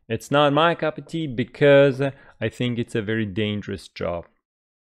 It's not my cup of tea because I think it's a very dangerous job.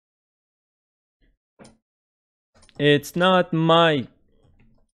 It's not my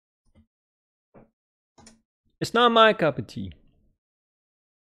cup of tea.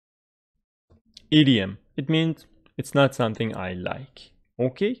 Idiom. It means it's not something I like.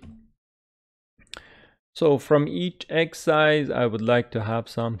 Okay? So from each exercise, I would like to have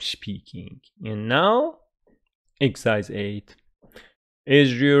some speaking. And now, exercise 8.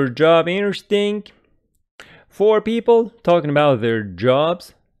 Is your job interesting? 4 people talking about their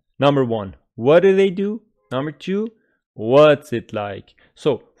jobs. Number 1, what do they do? Number 2, what's it like?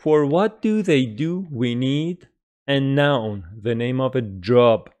 So for what do they do, we need a noun, the name of a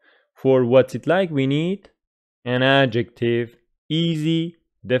job. For what's it like, we need an adjective. Easy,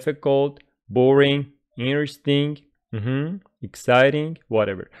 difficult, boring, interesting, exciting,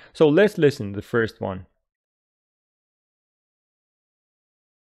 whatever. So let's listen to the first one.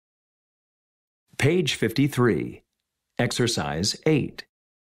 Page 53. Exercise 8.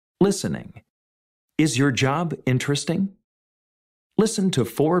 Listening. Is your job interesting? Listen to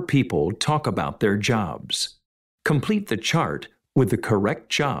 4 people talk about their jobs. Complete the chart with the correct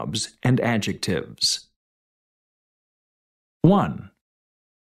jobs and adjectives. 1.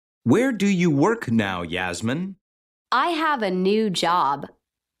 Where do you work now, Yasmin? I have a new job.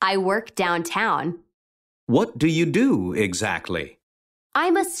 I work downtown. What do you do exactly?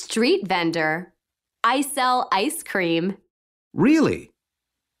 I'm a street vendor. I sell ice cream. Really?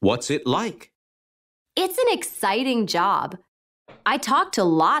 What's it like? It's an exciting job. I talk to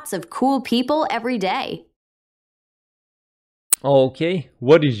lots of cool people every day. Okay,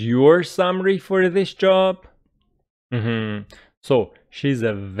 what is your summary for this job? So she's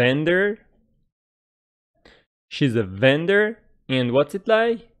a vendor. She's a vendor, and what's it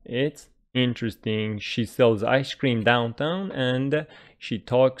like? It's interesting. She sells ice cream downtown, and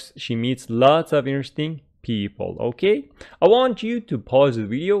she meets lots of interesting people. Okay, I want you to pause the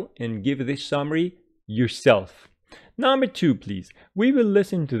video and give this summary yourself. Number 2, please. We will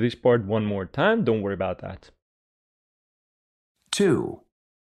listen to this part one more time. Don't worry about that. 2.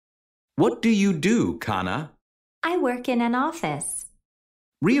 What do you do, Kana? I work in an office.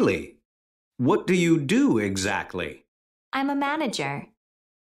 Really? What do you do exactly? I'm a manager.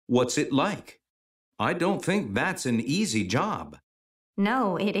 What's it like? I don't think that's an easy job.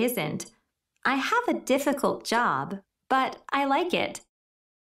 No, it isn't. I have a difficult job, but I like it.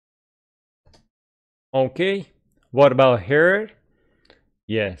 Okay, what about her?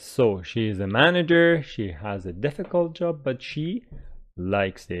 Yes, so she is a manager. She has a difficult job, but she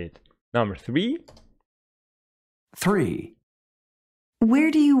likes it. Number 3. 3.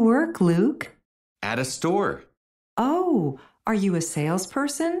 Where do you work, Luke? At a store. Oh, are you a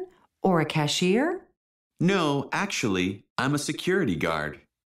salesperson or a cashier? No, actually, I'm a security guard.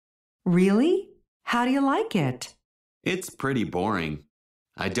 Really? How do you like it? It's pretty boring.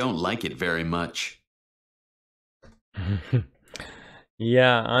 I don't like it very much.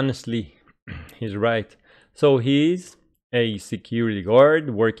 Yeah, honestly, he's right. So he's a security guard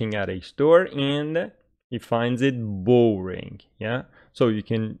working at a store and he finds it boring. Yeah. So you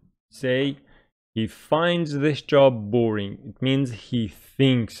can say he finds this job boring. It means he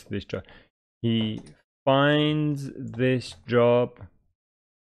thinks this job. He finds this job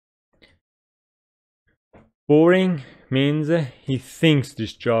boring means he thinks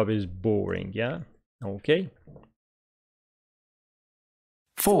this job is boring. Yeah. Okay.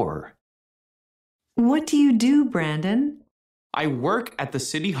 4. What do you do, Brandon? I work at the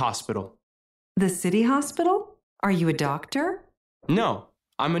city hospital. The city hospital? Are you a doctor? No,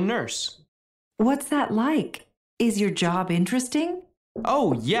 I'm a nurse. What's that like? Is your job interesting?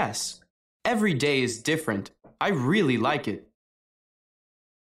 Oh, yes. Every day is different. I really like it.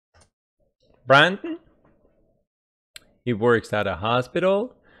 Brandon, he works at a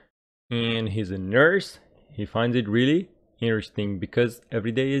hospital and he's a nurse. He finds it really interesting because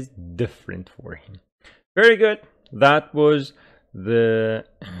every day is different for him. Very good. That was the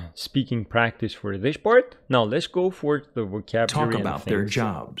speaking practice for this part. Now let's go for the vocabulary. Talk about their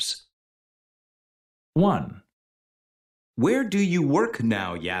jobs. 1. Where do you work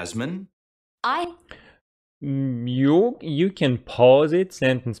now, Yasmin? You can pause it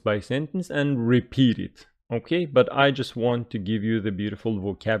sentence by sentence and repeat it. Okay, but I just want to give you the beautiful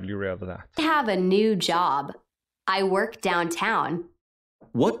vocabulary of that. I have a new job. I work downtown.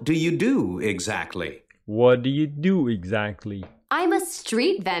 What do you do exactly? What do you do exactly? I'm a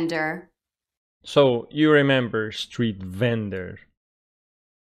street vendor. So you remember street vendor.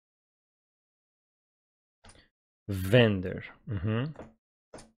 Vendor.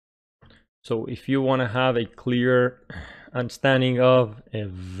 So if you want to have a clear understanding of a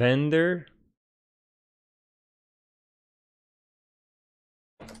vendor,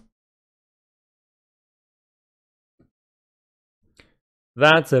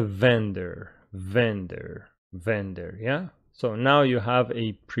 that's a vendor. Vendor, yeah? So now you have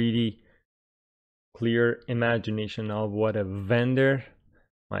a pretty clear imagination of what a vendor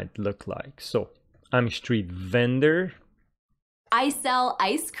might look like. So I'm a street vendor. I sell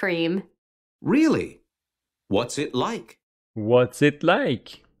ice cream. Really? What's it like? What's it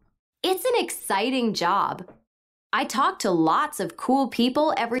like? It's an exciting job. I talk to lots of cool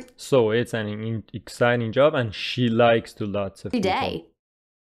people every So it's an exciting job and she likes to lots of people. day.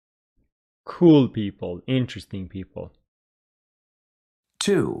 Cool people, interesting people.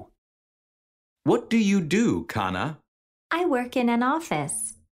 2. What do you do, Kana? I work in an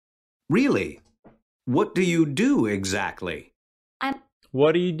office. Really? What do you do exactly?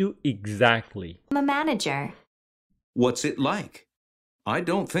 What do you do exactly? I'm a manager. What's it like? I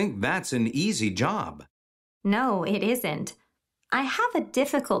don't think that's an easy job. No, it isn't. I have a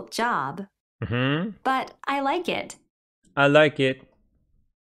difficult job, but I like it. I like it.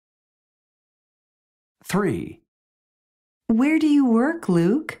 3. Where do you work,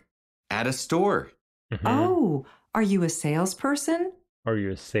 Luke? At a store. Oh, are you a salesperson? Are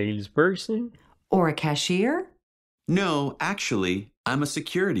you a salesperson? Or a cashier? No, actually, I'm a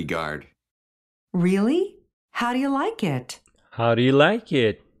security guard. Really? How do you like it? How do you like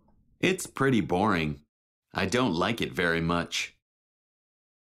it? It's pretty boring. I don't like it very much.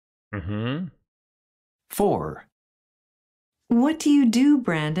 4. What do you do,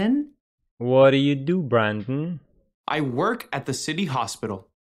 Brandon? What do you do, Brandon? I work at the city hospital.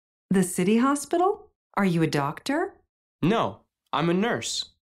 The city hospital? Are you a doctor? No, I'm a nurse.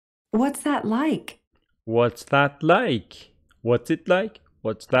 What's that like? What's that like? What's it like?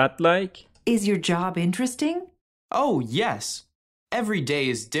 What's that like? Is your job interesting? Oh, yes. Every day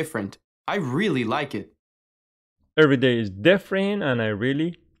is different. I really like it. Every day is different and I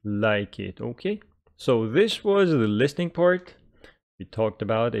really like it. Okay, so this was the listening part. We talked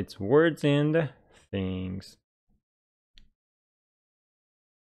about its words and things.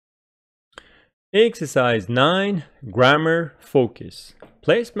 Exercise 9, grammar focus.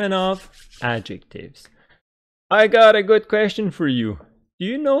 Placement of adjectives. I got a good question for you. Do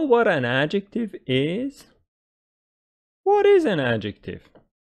you know what an adjective is? What is an adjective?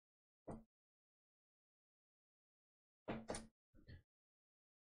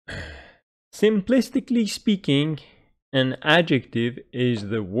 Simplistically speaking, an adjective is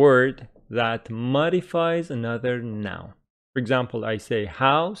the word that modifies another noun. For example, I say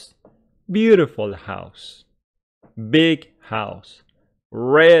house, beautiful house, big house,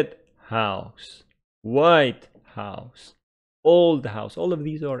 red house, white house, old house. All of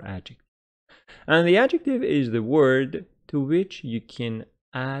these are adjectives. And the adjective is the word to which you can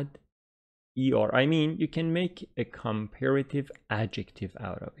add er. I mean, you can make a comparative adjective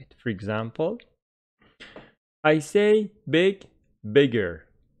out of it. For example, I say big bigger.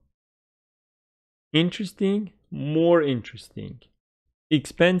 Interesting, more interesting.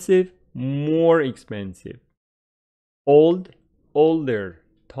 Expensive, more expensive. Old, older.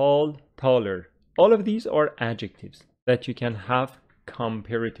 Tall, taller. All of these are adjectives that you can have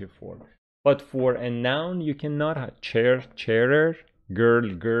comparative form. But for a noun, you cannot have chair, chairer, girl,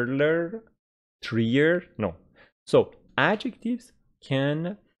 girler, treer. No. So adjectives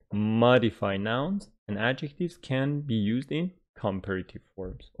can modify nouns and adjectives can be used in comparative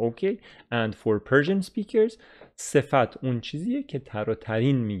forms. Okay? And for Persian speakers, صفت اون چیزیه که تر و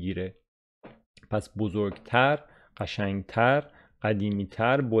ترین میگیره. پس بزرگتر، قشنگتر،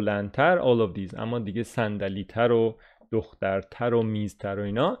 قدیمیتر، بلندتر، all of these. اما دیگه صندلیتر و دخترتر و میزتر و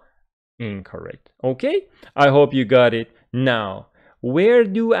اینا incorrect. Okay? I hope you got it. Now, where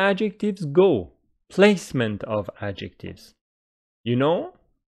do adjectives go? Placement of adjectives. You know?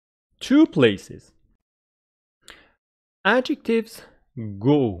 Two places. Adjectives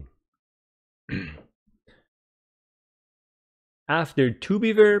go after to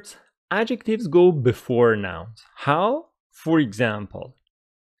be verbs. Adjectives go before nouns. How? For example,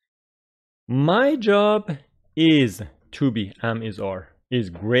 my job is to be, am is are, is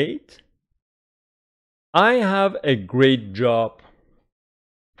great. I have a great job.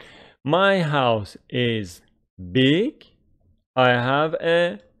 My house is big. I have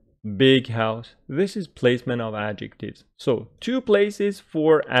a big house. This is placement of adjectives. So two places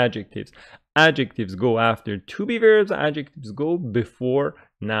for adjectives. Adjectives go after to be verbs. Adjectives go before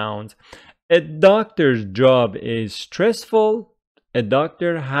nouns. A doctor's job is stressful. A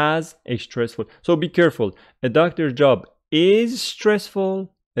doctor has a stressful. So be careful. A doctor's job is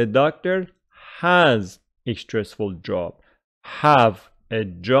stressful. A doctor has a stressful job. Have a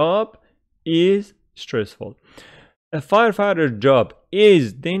job is stressful. A firefighter's job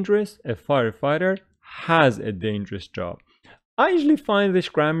is dangerous. A firefighter has a dangerous job. I usually find this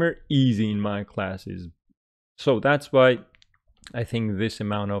grammar easy in my classes. So that's why I think this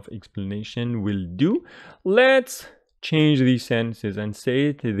amount of explanation will do. Let's change these sentences and say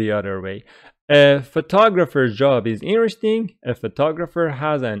it the other way. A photographer's job is interesting. A photographer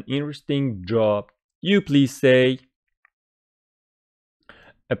has an interesting job. You please say,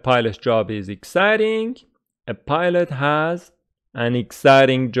 a pilot's job is exciting. A pilot has an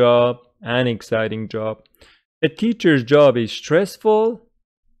exciting job. An exciting job. A teacher's job is stressful.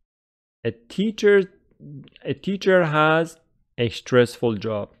 A teacher has a stressful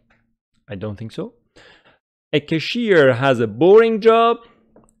job. I don't think so. A cashier has a boring job.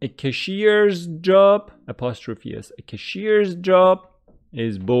 A cashier's job, apostrophe S. A cashier's job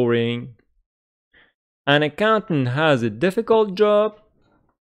is boring. An accountant has a difficult job.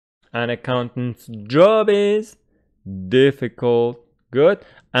 An accountant's job is difficult. Good.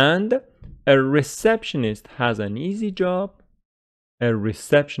 And a receptionist has an easy job. A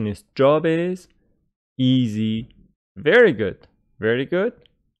receptionist's job is easy. Very good. Very good.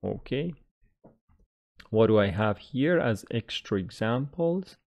 Okay. What do I have here as extra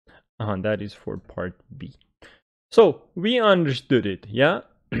examples? That is for part B. So we understood it, yeah?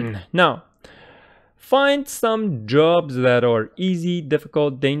 Now, find some jobs that are easy,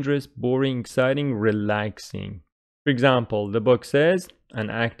 difficult, dangerous, boring, exciting, relaxing. For example, the book says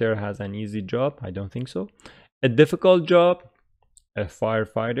an actor has an easy job. I don't think so. A difficult job, a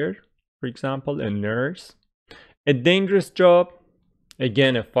firefighter, for example, a nurse. A dangerous job,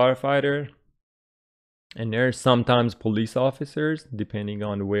 again, a firefighter, a nurse, sometimes police officers, depending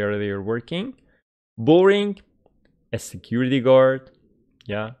on where they are working. Boring, a security guard,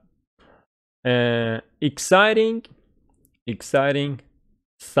 yeah. Exciting,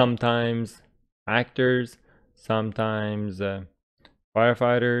 sometimes actors, sometimes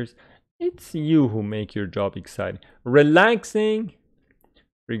firefighters. It's you who make your job exciting. Relaxing,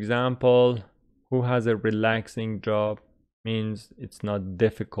 for example, who has a relaxing job, means it's not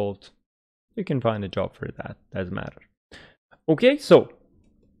difficult. You can find a job for that, doesn't matter. Okay, so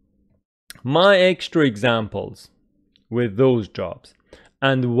my extra examples with those jobs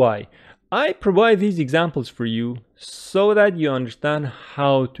and why. I provide these examples for you so that you understand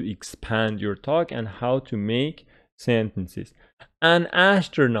how to expand your talk and how to make sentences. An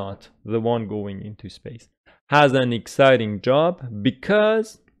astronaut, the one going into space, has an exciting job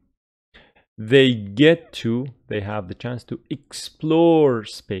because they have the chance to explore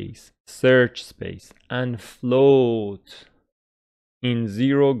space, search space, and float in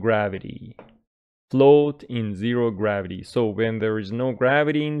zero gravity. Float in zero gravity. So when there is no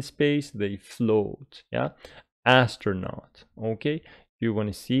gravity in space, they float. Yeah, astronaut. Okay, if you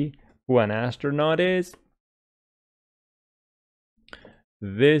want to see who an astronaut is,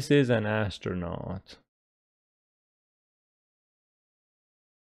 this is an astronaut.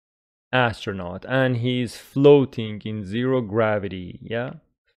 astronaut, and he's floating in zero gravity. Yeah,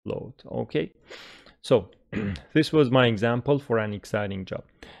 float. Okay, so this was my example for an exciting job.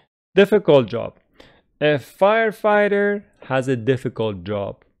 Difficult job. A firefighter has a difficult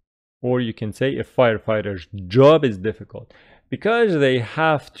job, or you can say a firefighter's job is difficult because they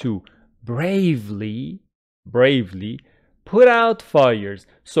have to bravely put out fires.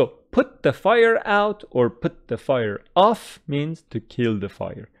 So put the fire out or put the fire off means to kill the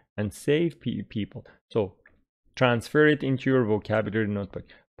fire and save people. So transfer it into your vocabulary notebook.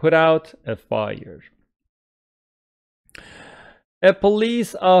 Put out a fire. A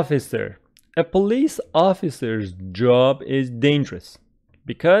police officer. A police officer's job is dangerous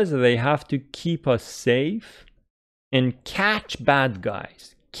because they have to keep us safe and catch bad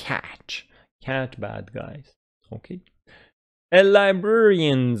guys. Catch bad guys. Okay. A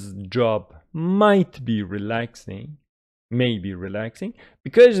librarian's job might be relaxing,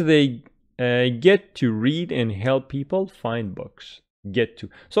 because they get to read and help people find books. Get to.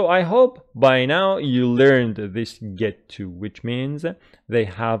 So I hope by now you learned this get to, which means they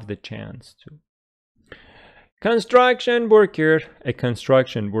have the chance to. Construction worker. A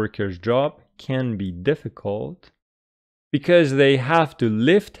construction worker's job can be difficult because they have to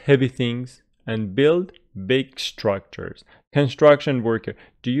lift heavy things and build big structures. Construction worker.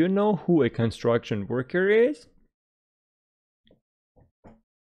 Do you know who a construction worker is?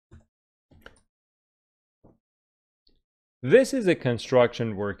 This is a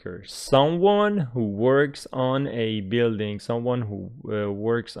construction worker, someone who works on a building, someone who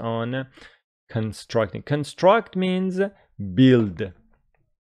works on constructing. Construct means build.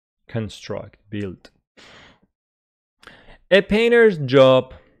 Construct, build. A painter's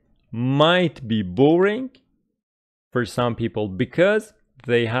job might be boring for some people because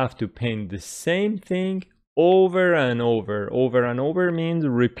they have to paint the same thing over and over. Over and over means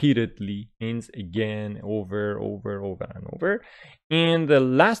repeatedly, means again, over and over. And the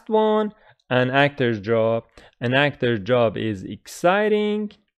last one, an actor's job. An actor's job is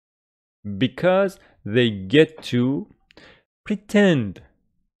exciting because they get to pretend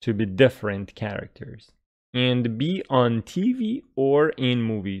to be different characters and be on TV or in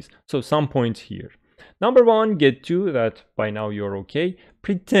movies. So some points here. Number one, get to, that by now you're okay.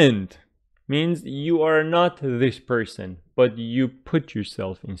 Pretend means you are not this person, but you put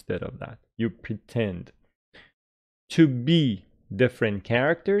yourself instead of that. You pretend. To be different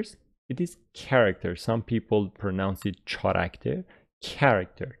characters, it is character. Some people pronounce it charakter,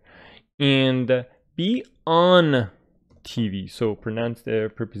 character. And be on TV. So pronounce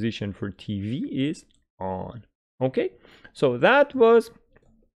the preposition for TV is on. Okay, so that was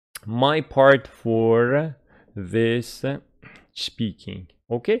my part for this speaking.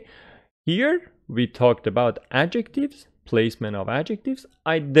 Okay, here we talked about adjectives, placement of adjectives.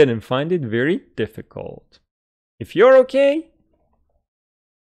 I didn't find it very difficult. If you're okay,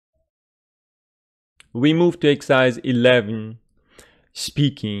 we move to exercise 11,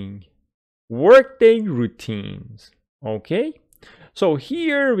 speaking, workday routines. Okay, so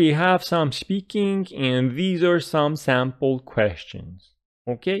here we have some speaking and these are some sample questions.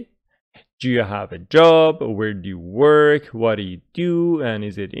 Okay, do you have a job? Where do you work? What do you do? And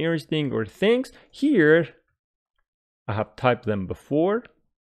is it interesting or things? Here, I have typed them before.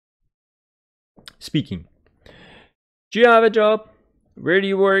 Speaking. Do you have a job? Where do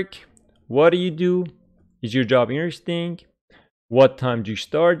you work? What do you do? Is your job interesting? What time do you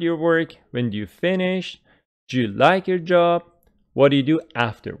start your work? When do you finish? Do you like your job? What do you do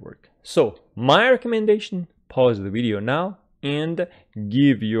after work? So, my recommendation, pause the video now and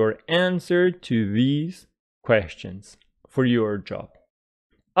give your answer to these questions for your job.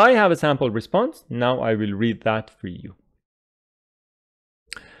 I have a sample response. Now I will read that for you.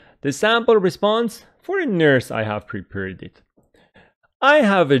 The sample response for a nurse, I have prepared it. I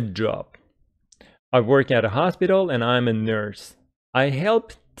have a job. I work at a hospital and I'm a nurse. I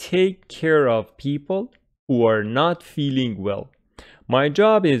help take care of people who are not feeling well. My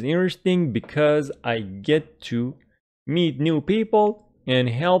job is interesting because I get to meet new people and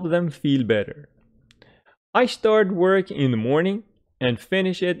help them feel better. I start work in the morning and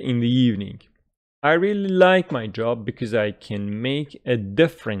finish it in the evening. I really like my job because I can make a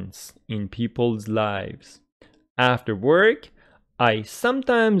difference in people's lives. After work, I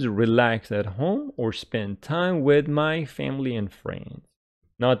sometimes relax at home or spend time with my family and friends.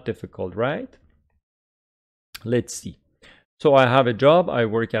 Not difficult, right? Let's see. So I have a job. I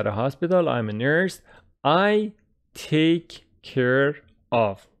work at a hospital. I'm a nurse. I take care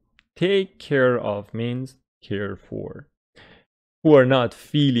of. Take care of means care for. Who are not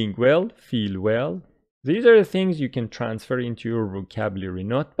feeling well, feel well. These are the things you can transfer into your vocabulary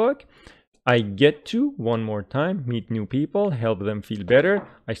notebook. I get to, one more time, meet new people, help them feel better.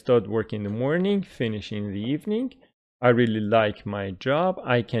 I start work in the morning, finish in the evening. I really like my job.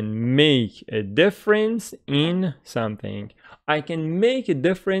 I can make a difference in something. I can make a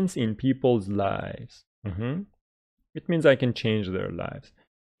difference in people's lives. It means I can change their lives.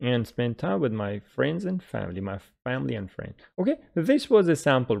 And spend time with my friends and family, and friends. Okay, this was a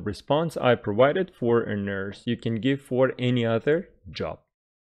sample response I provided for a nurse. You can give for any other job.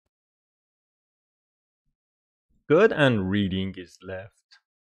 Good, and reading is left.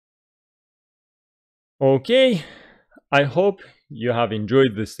 Okay, I hope you have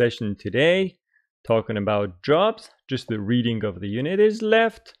enjoyed this session today, talking about jobs. Just the reading of the unit is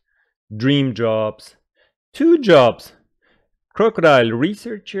left. Dream jobs, 2 jobs. Crocodile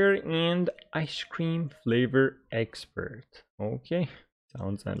researcher and ice cream flavor expert. Okay,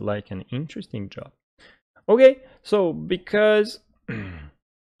 sounds like an interesting job. Okay, so because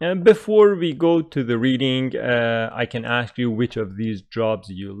before we go to the reading, I can ask you which of these jobs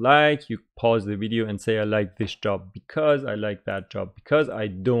you like. You pause the video and say, I like this job because, I like that job because, I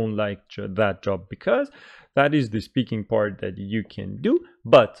don't like that job because. That is the speaking part that you can do.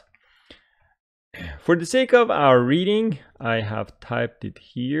 But for the sake of our reading, I have typed it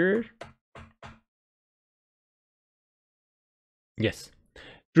here. Yes.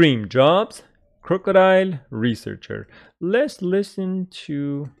 Dream jobs, crocodile researcher. Let's listen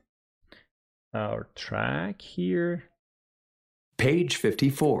to our track here. Page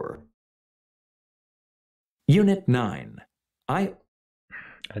 54. Unit 9. I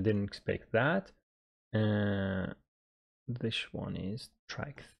didn't expect that. This one is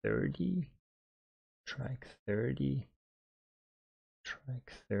track 30. Track 30.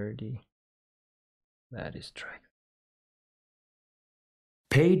 Track 30. That is track.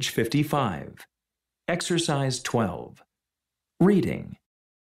 Page 55. Exercise 12. Reading.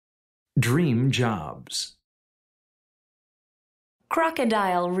 Dream jobs.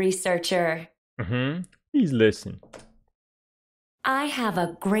 Crocodile researcher. Please listen. I have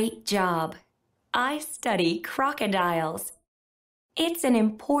a great job. I study crocodiles. It's an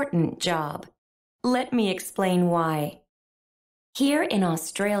important job. Let me explain why. Here in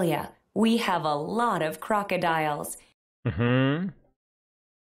Australia, we have a lot of crocodiles.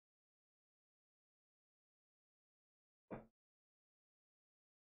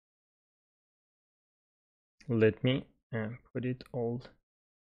 Let me put it all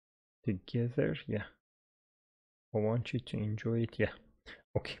together. Yeah. I want you to enjoy it. Yeah.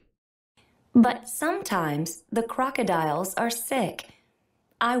 Okay. But sometimes the crocodiles are sick.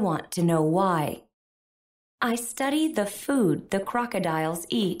 I want to know why. I study the food the crocodiles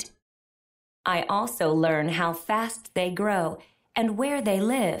eat. I also learn how fast they grow and where they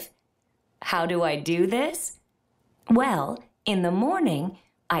live. How do I do this? Well, in the morning,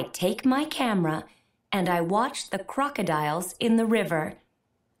 I take my camera and I watch the crocodiles in the river.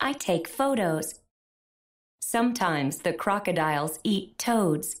 I take photos. Sometimes the crocodiles eat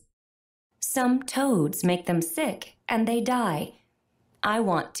toads. Some toads make them sick and they die. I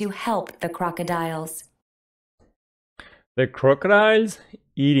want to help the crocodiles. The crocodiles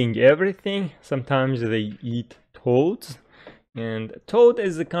eating everything. Sometimes they eat toads. And toad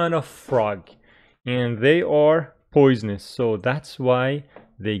is a kind of frog. And they are poisonous. So that's why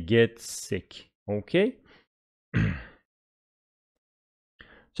they get sick. Okay?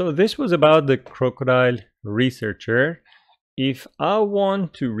 So this was about the crocodile researcher. If I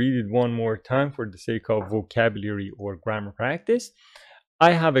want to read it one more time for the sake of vocabulary or grammar practice,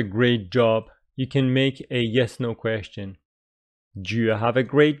 I have a great job. You can make a yes/no question. Do you have a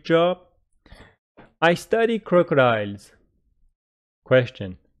great job? I study crocodiles.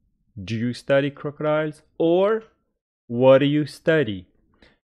 Question. Do you study crocodiles? Or what do you study?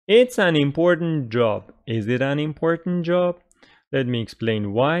 It's an important job. Is it an important job? Let me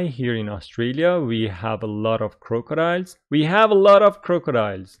explain why. Here in Australia, we have a lot of crocodiles. We have a lot of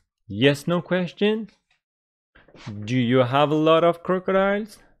crocodiles. Yes, no question? Do you have a lot of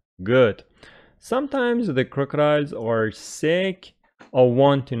crocodiles? Good. Sometimes the crocodiles are sick. I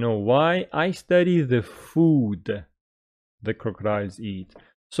want to know why. I study the food the crocodiles eat.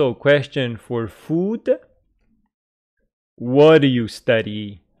 So, question for food. What do you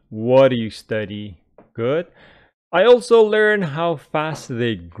study? What do you study? Good. I also learn how fast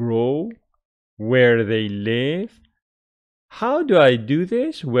they grow, where they live. How do I do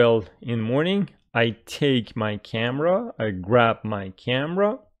this? Well, in the morning, I take my camera, I grab my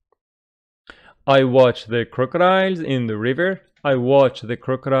camera. I watch the crocodiles in the river. I watch the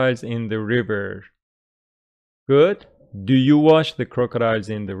crocodiles in the river. Good. Do you watch the crocodiles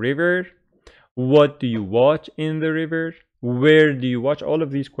in the river? What do you watch in the river? Where do you watch? All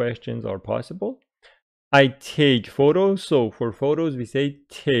of these questions are possible. I take photos. So for photos, we say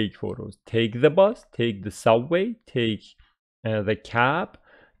take photos. Take the bus, take the subway, take the cab,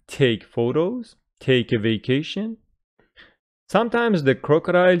 take photos, take a vacation. Sometimes the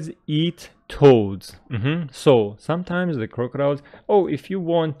crocodiles eat toads. So sometimes the crocodiles, oh, if you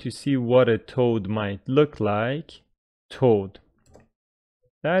want to see what a toad might look like, toad.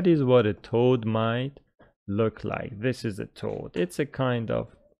 That is what a toad might look like. This is a toad. It's a kind of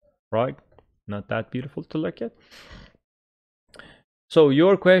frog, not that beautiful to look at. So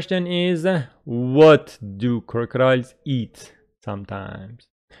your question is, what do crocodiles eat sometimes?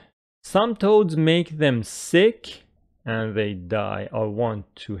 Some toads make them sick and they die. I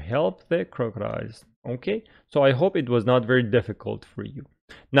want to help the crocodiles. Okay, so I hope it was not very difficult for you.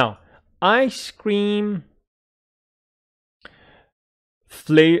 Now, ice cream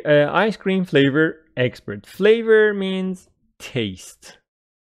flavor expert. Flavor means taste.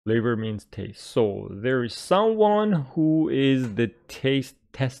 Flavor means taste. So there is someone who is the taste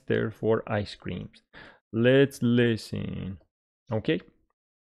tester for ice creams. Let's listen. Okay.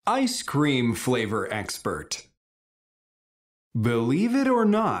 Ice cream flavor expert. Believe it or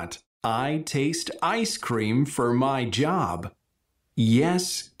not, I taste ice cream for my job.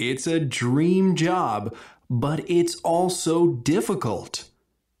 Yes, it's a dream job, but it's also difficult.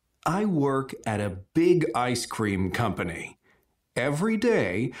 I work at a big ice cream company. Every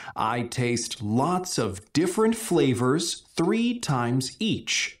day, I taste lots of different flavors 3 times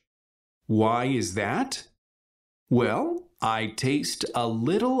each. Why is that? Well, I taste a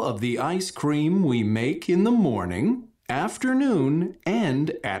little of the ice cream we make in the morning, afternoon,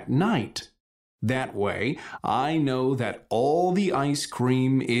 and at night. That way, I know that all the ice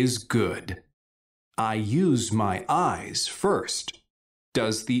cream is good. I use my eyes first.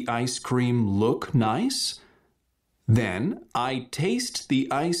 Does the ice cream look nice? Then I taste the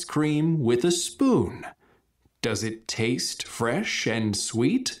ice cream with a spoon. Does it taste fresh and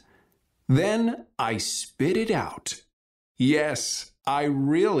sweet? Then I spit it out. Yes, I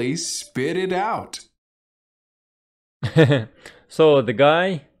really spit it out. So the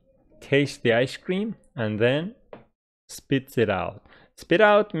guy tastes the ice cream and then spits it out. Spit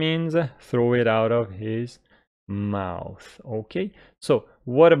out means throw it out of his mouth. Okay, so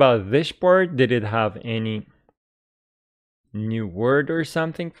what about this part? Did it have any new word or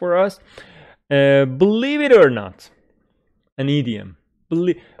something for us? Believe it or not, an idiom.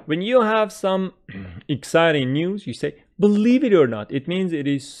 When you have some exciting news, you say, believe it or not. It means it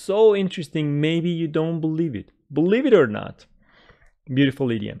is so interesting, maybe you don't believe it. Believe it or not.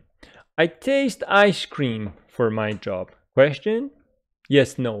 Beautiful idiom. I taste ice cream for my job. Question?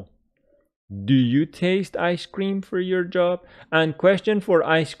 Yes, no. Do you taste ice cream for your job? And question for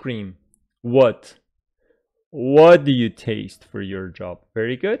ice cream. What? What do you taste for your job?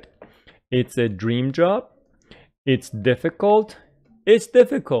 Very good. It's a dream job. It's difficult. It's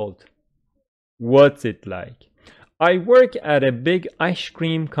difficult. What's it like? I work at a big ice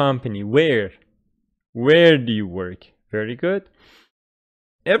cream company. Where? Where do you work? Very good.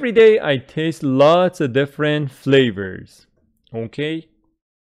 Every day I taste lots of different flavors. Okay.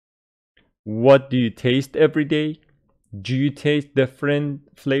 What do you taste every day? Do you taste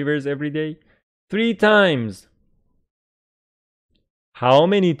different flavors every day? 3 times. How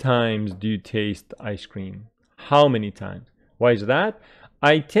many times do you taste ice cream? How many times? Why is that?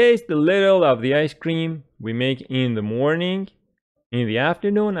 I taste a little of the ice cream we make in the morning, in the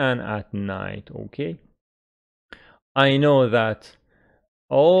afternoon, and at night. Okay. I know that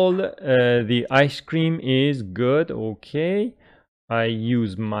all the ice cream is good. Okay. I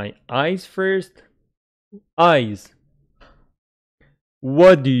use my eyes first. Eyes.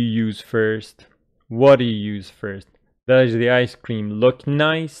 What do you use first? What do you use first? Does the ice cream look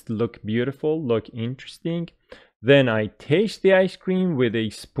nice, look beautiful, look interesting? Then I taste the ice cream with a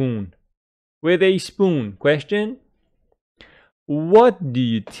spoon. With a spoon. Question? What do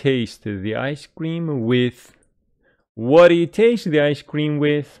you taste the ice cream with? What do you taste the ice cream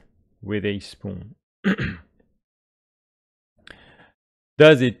with? With a spoon.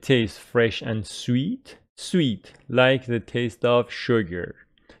 Does it taste fresh and sweet? Sweet, like the taste of sugar.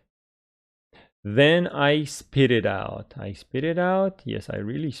 Then I spit it out. I spit it out. Yes, I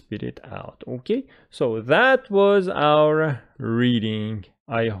really spit it out. Okay, so that was our reading.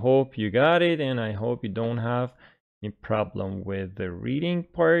 I hope you got it, and I hope you don't have any problem with the reading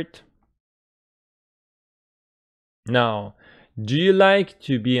part. Now, do you like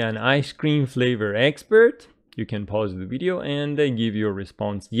to be an ice cream flavor expert? You can pause the video and give your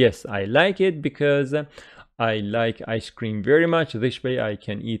response. Yes, I like it because I like ice cream very much. This way I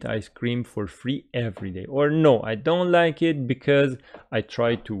can eat ice cream for free every day. Or no, I don't like it because I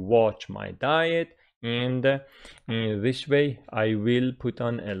try to watch my diet, and this way I will put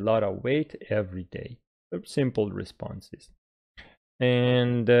on a lot of weight every day. Simple responses.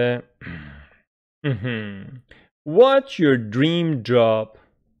 And what's your dream job?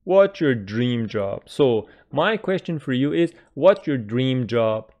 What's your dream job? So my question for you is, what's your dream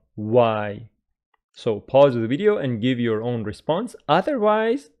job? Why? So pause the video and give your own response.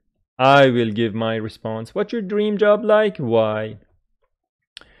 Otherwise, I will give my response. What's your dream job like? Why?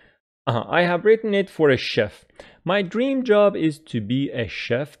 I have written it for a chef. My dream job is to be a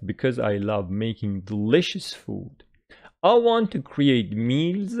chef because I love making delicious food. I want to create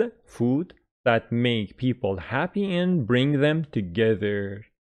meals, food that make people happy and bring them together.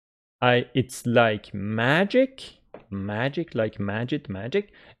 It's like magic, like magic.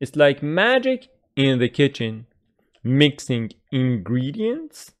 It's like magic in the kitchen, mixing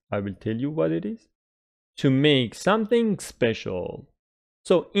ingredients, I will tell you what it is, to make something special.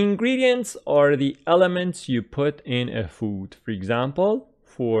 So ingredients are the elements you put in a food. For example,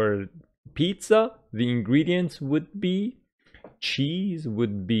 for pizza, the ingredients would be cheese,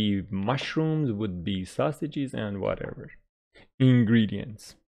 would be mushrooms, would be sausages, and whatever.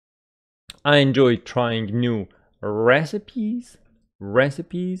 Ingredients. I enjoy trying new recipes,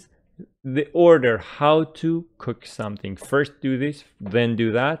 the order how to cook something. First do this, then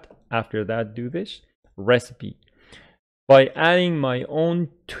do that, after that do this. Recipe. By adding my own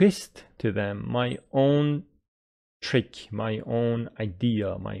twist to them, my own trick, my own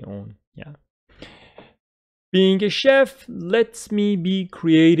idea, my own, yeah. Being a chef lets me be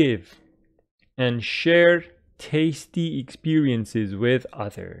creative and share tasty experiences with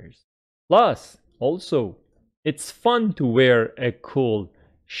others. Plus, also, it's fun to wear a cool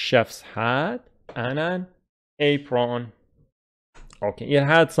chef's hat and an apron. Okay, it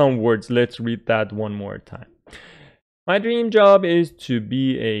had some words. Let's read that one more time. My dream job is to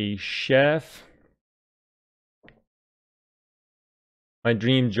be a chef. My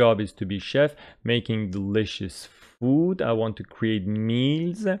dream job is to be chef, making delicious food. I want to create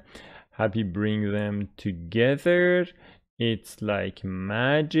meals, happy bring them together. It's like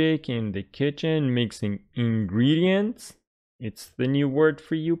magic in the kitchen, mixing ingredients. It's the new word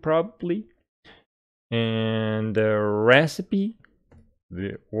for you probably. And the recipe,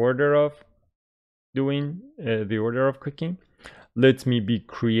 the order of cooking, lets me be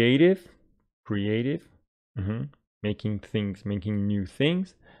creative, making new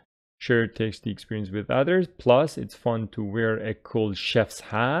things, share tasty experience with others. Plus, it's fun to wear a cool chef's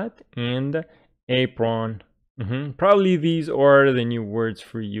hat and apron. Probably these are the new words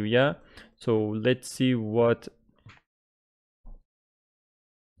for you, yeah? So let's see what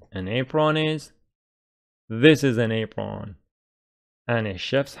an apron is. This is an apron. And a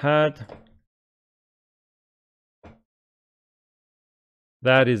chef's hat.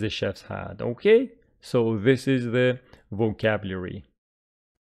 That is a chef's hat, okay? So this is the vocabulary.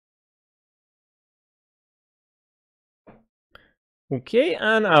 Okay,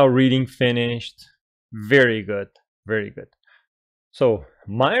 and our reading finished. Very good, very good. So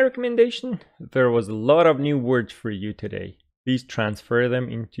my recommendation, there was a lot of new words for you today. Please transfer them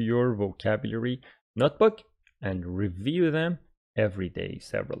into your vocabulary notebook and review them every day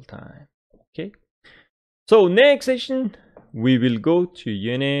several times. Okay, so next session we will go to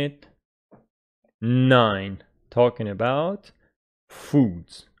unit 9, talking about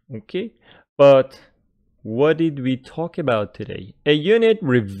foods. Okay, but what did we talk about today? A unit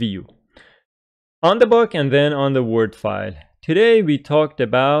review on the book and then on the word file. Today we talked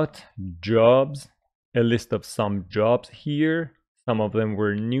about jobs, a list of some jobs here. Some of them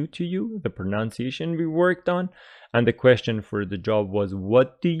were new to you, the pronunciation we worked on, and the question for the job was,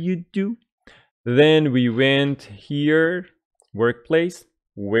 what do you do? Then we went here, workplace,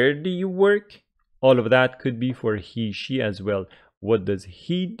 where do you work? All of that could be for he, she as well. What does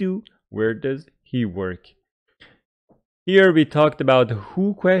he do? Where does he work? Here we talked about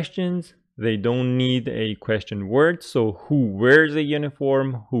who questions. They don't need a question word. So who wears a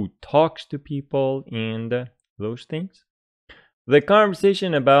uniform, who talks to people, and those things. The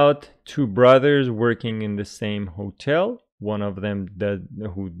conversation about two brothers working in the same hotel. One of them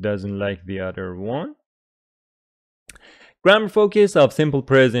who doesn't like the other one. Grammar focus of simple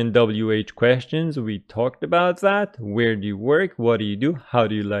present WH questions. We talked about that. Where do you work? What do you do? How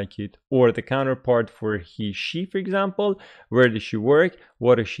do you like it? Or the counterpart for he, she, for example. Where does she work?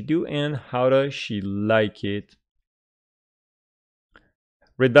 What does she do? And how does she like it?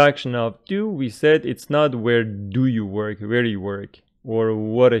 Reduction of do. We said it's not where do you work? Where do you work? Or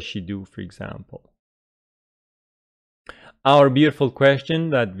what does she do, for example? Our beautiful question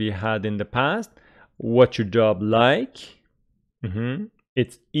that we had in the past, what's your job like?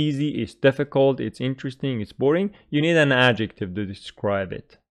 It's easy, it's difficult, it's interesting, it's boring. You need an adjective to describe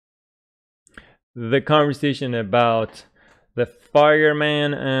it. The conversation about the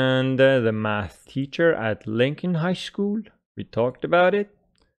fireman and the math teacher at Lincoln High School, we talked about it.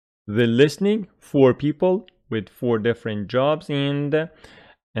 The listening, 4 people with 4 different jobs and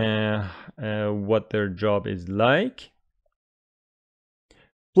what their job is like.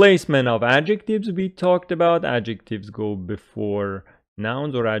 Placement of adjectives, we talked about. Adjectives go before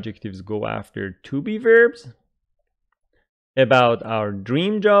nouns or adjectives go after to be verbs. About our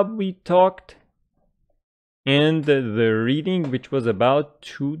dream job, we talked. And the reading, which was about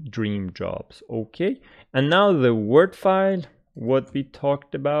 2 dream jobs. Okay, and now the word file, what we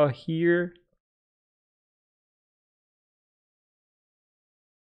talked about here.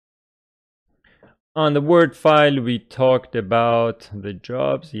 On the word file, we talked about the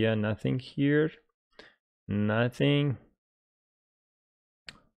jobs. Yeah, nothing here. Nothing.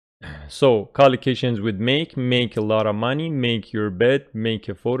 So, collocations with make a lot of money, make your bed, make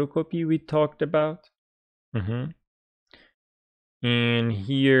a photocopy, we talked about. And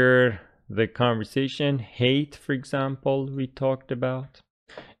here, the conversation, hate, for example, we talked about.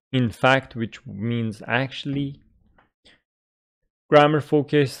 In fact, which means actually. Grammar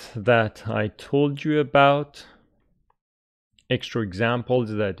focus that I told you about. Extra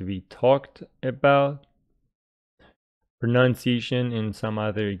examples that we talked about. Pronunciation and some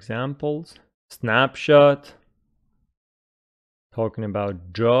other examples. Snapshot. Talking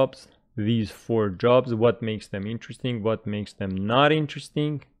about jobs. These 4 jobs, what makes them interesting, what makes them not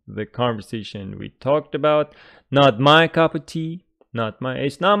interesting. The conversation we talked about. Not my cup of tea.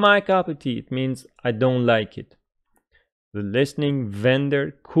 It's not my cup of tea. It means I don't like it. The listening,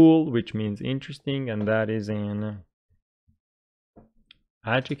 vendor, cool, which means interesting, and that is an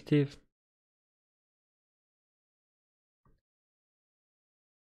adjective.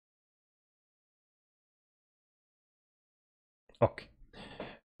 Okay.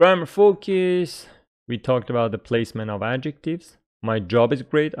 Grammar focus, we talked about the placement of adjectives. My job is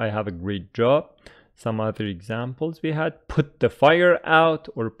great, I have a great job. Some other examples we had, put the fire out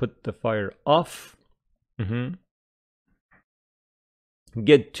or put the fire off.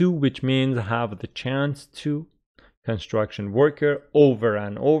 Get to, which means have the chance to. Construction worker, over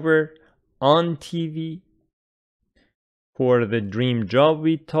and over. On TV. For the dream job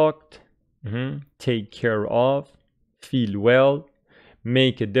we talked. Take care of. Feel well.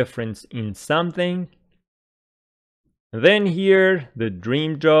 Make a difference in something. Then here, the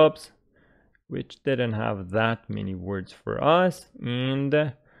dream jobs, which didn't have that many words for us.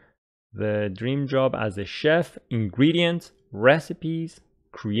 And the dream job as a chef, ingredients, recipes,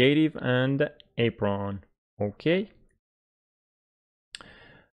 creative, and apron. Okay.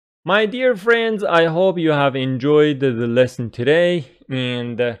 My dear friends, I hope you have enjoyed the lesson today,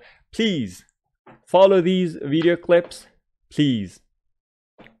 and please follow these video clips. Please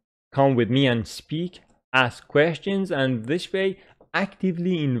come with me and speak, ask questions, and this way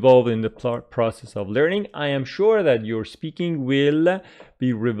actively involved in the process of learning. I am sure that your speaking will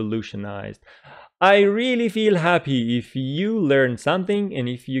be revolutionized. I really feel happy if you learn something and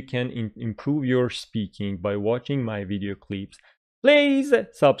if you can improve your speaking by watching my video clips. Please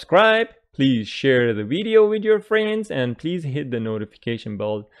subscribe, please share the video with your friends, and please hit the notification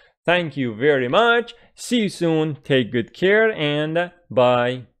bell. Thank you very much. See you soon. Take good care and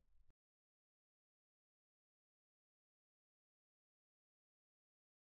bye.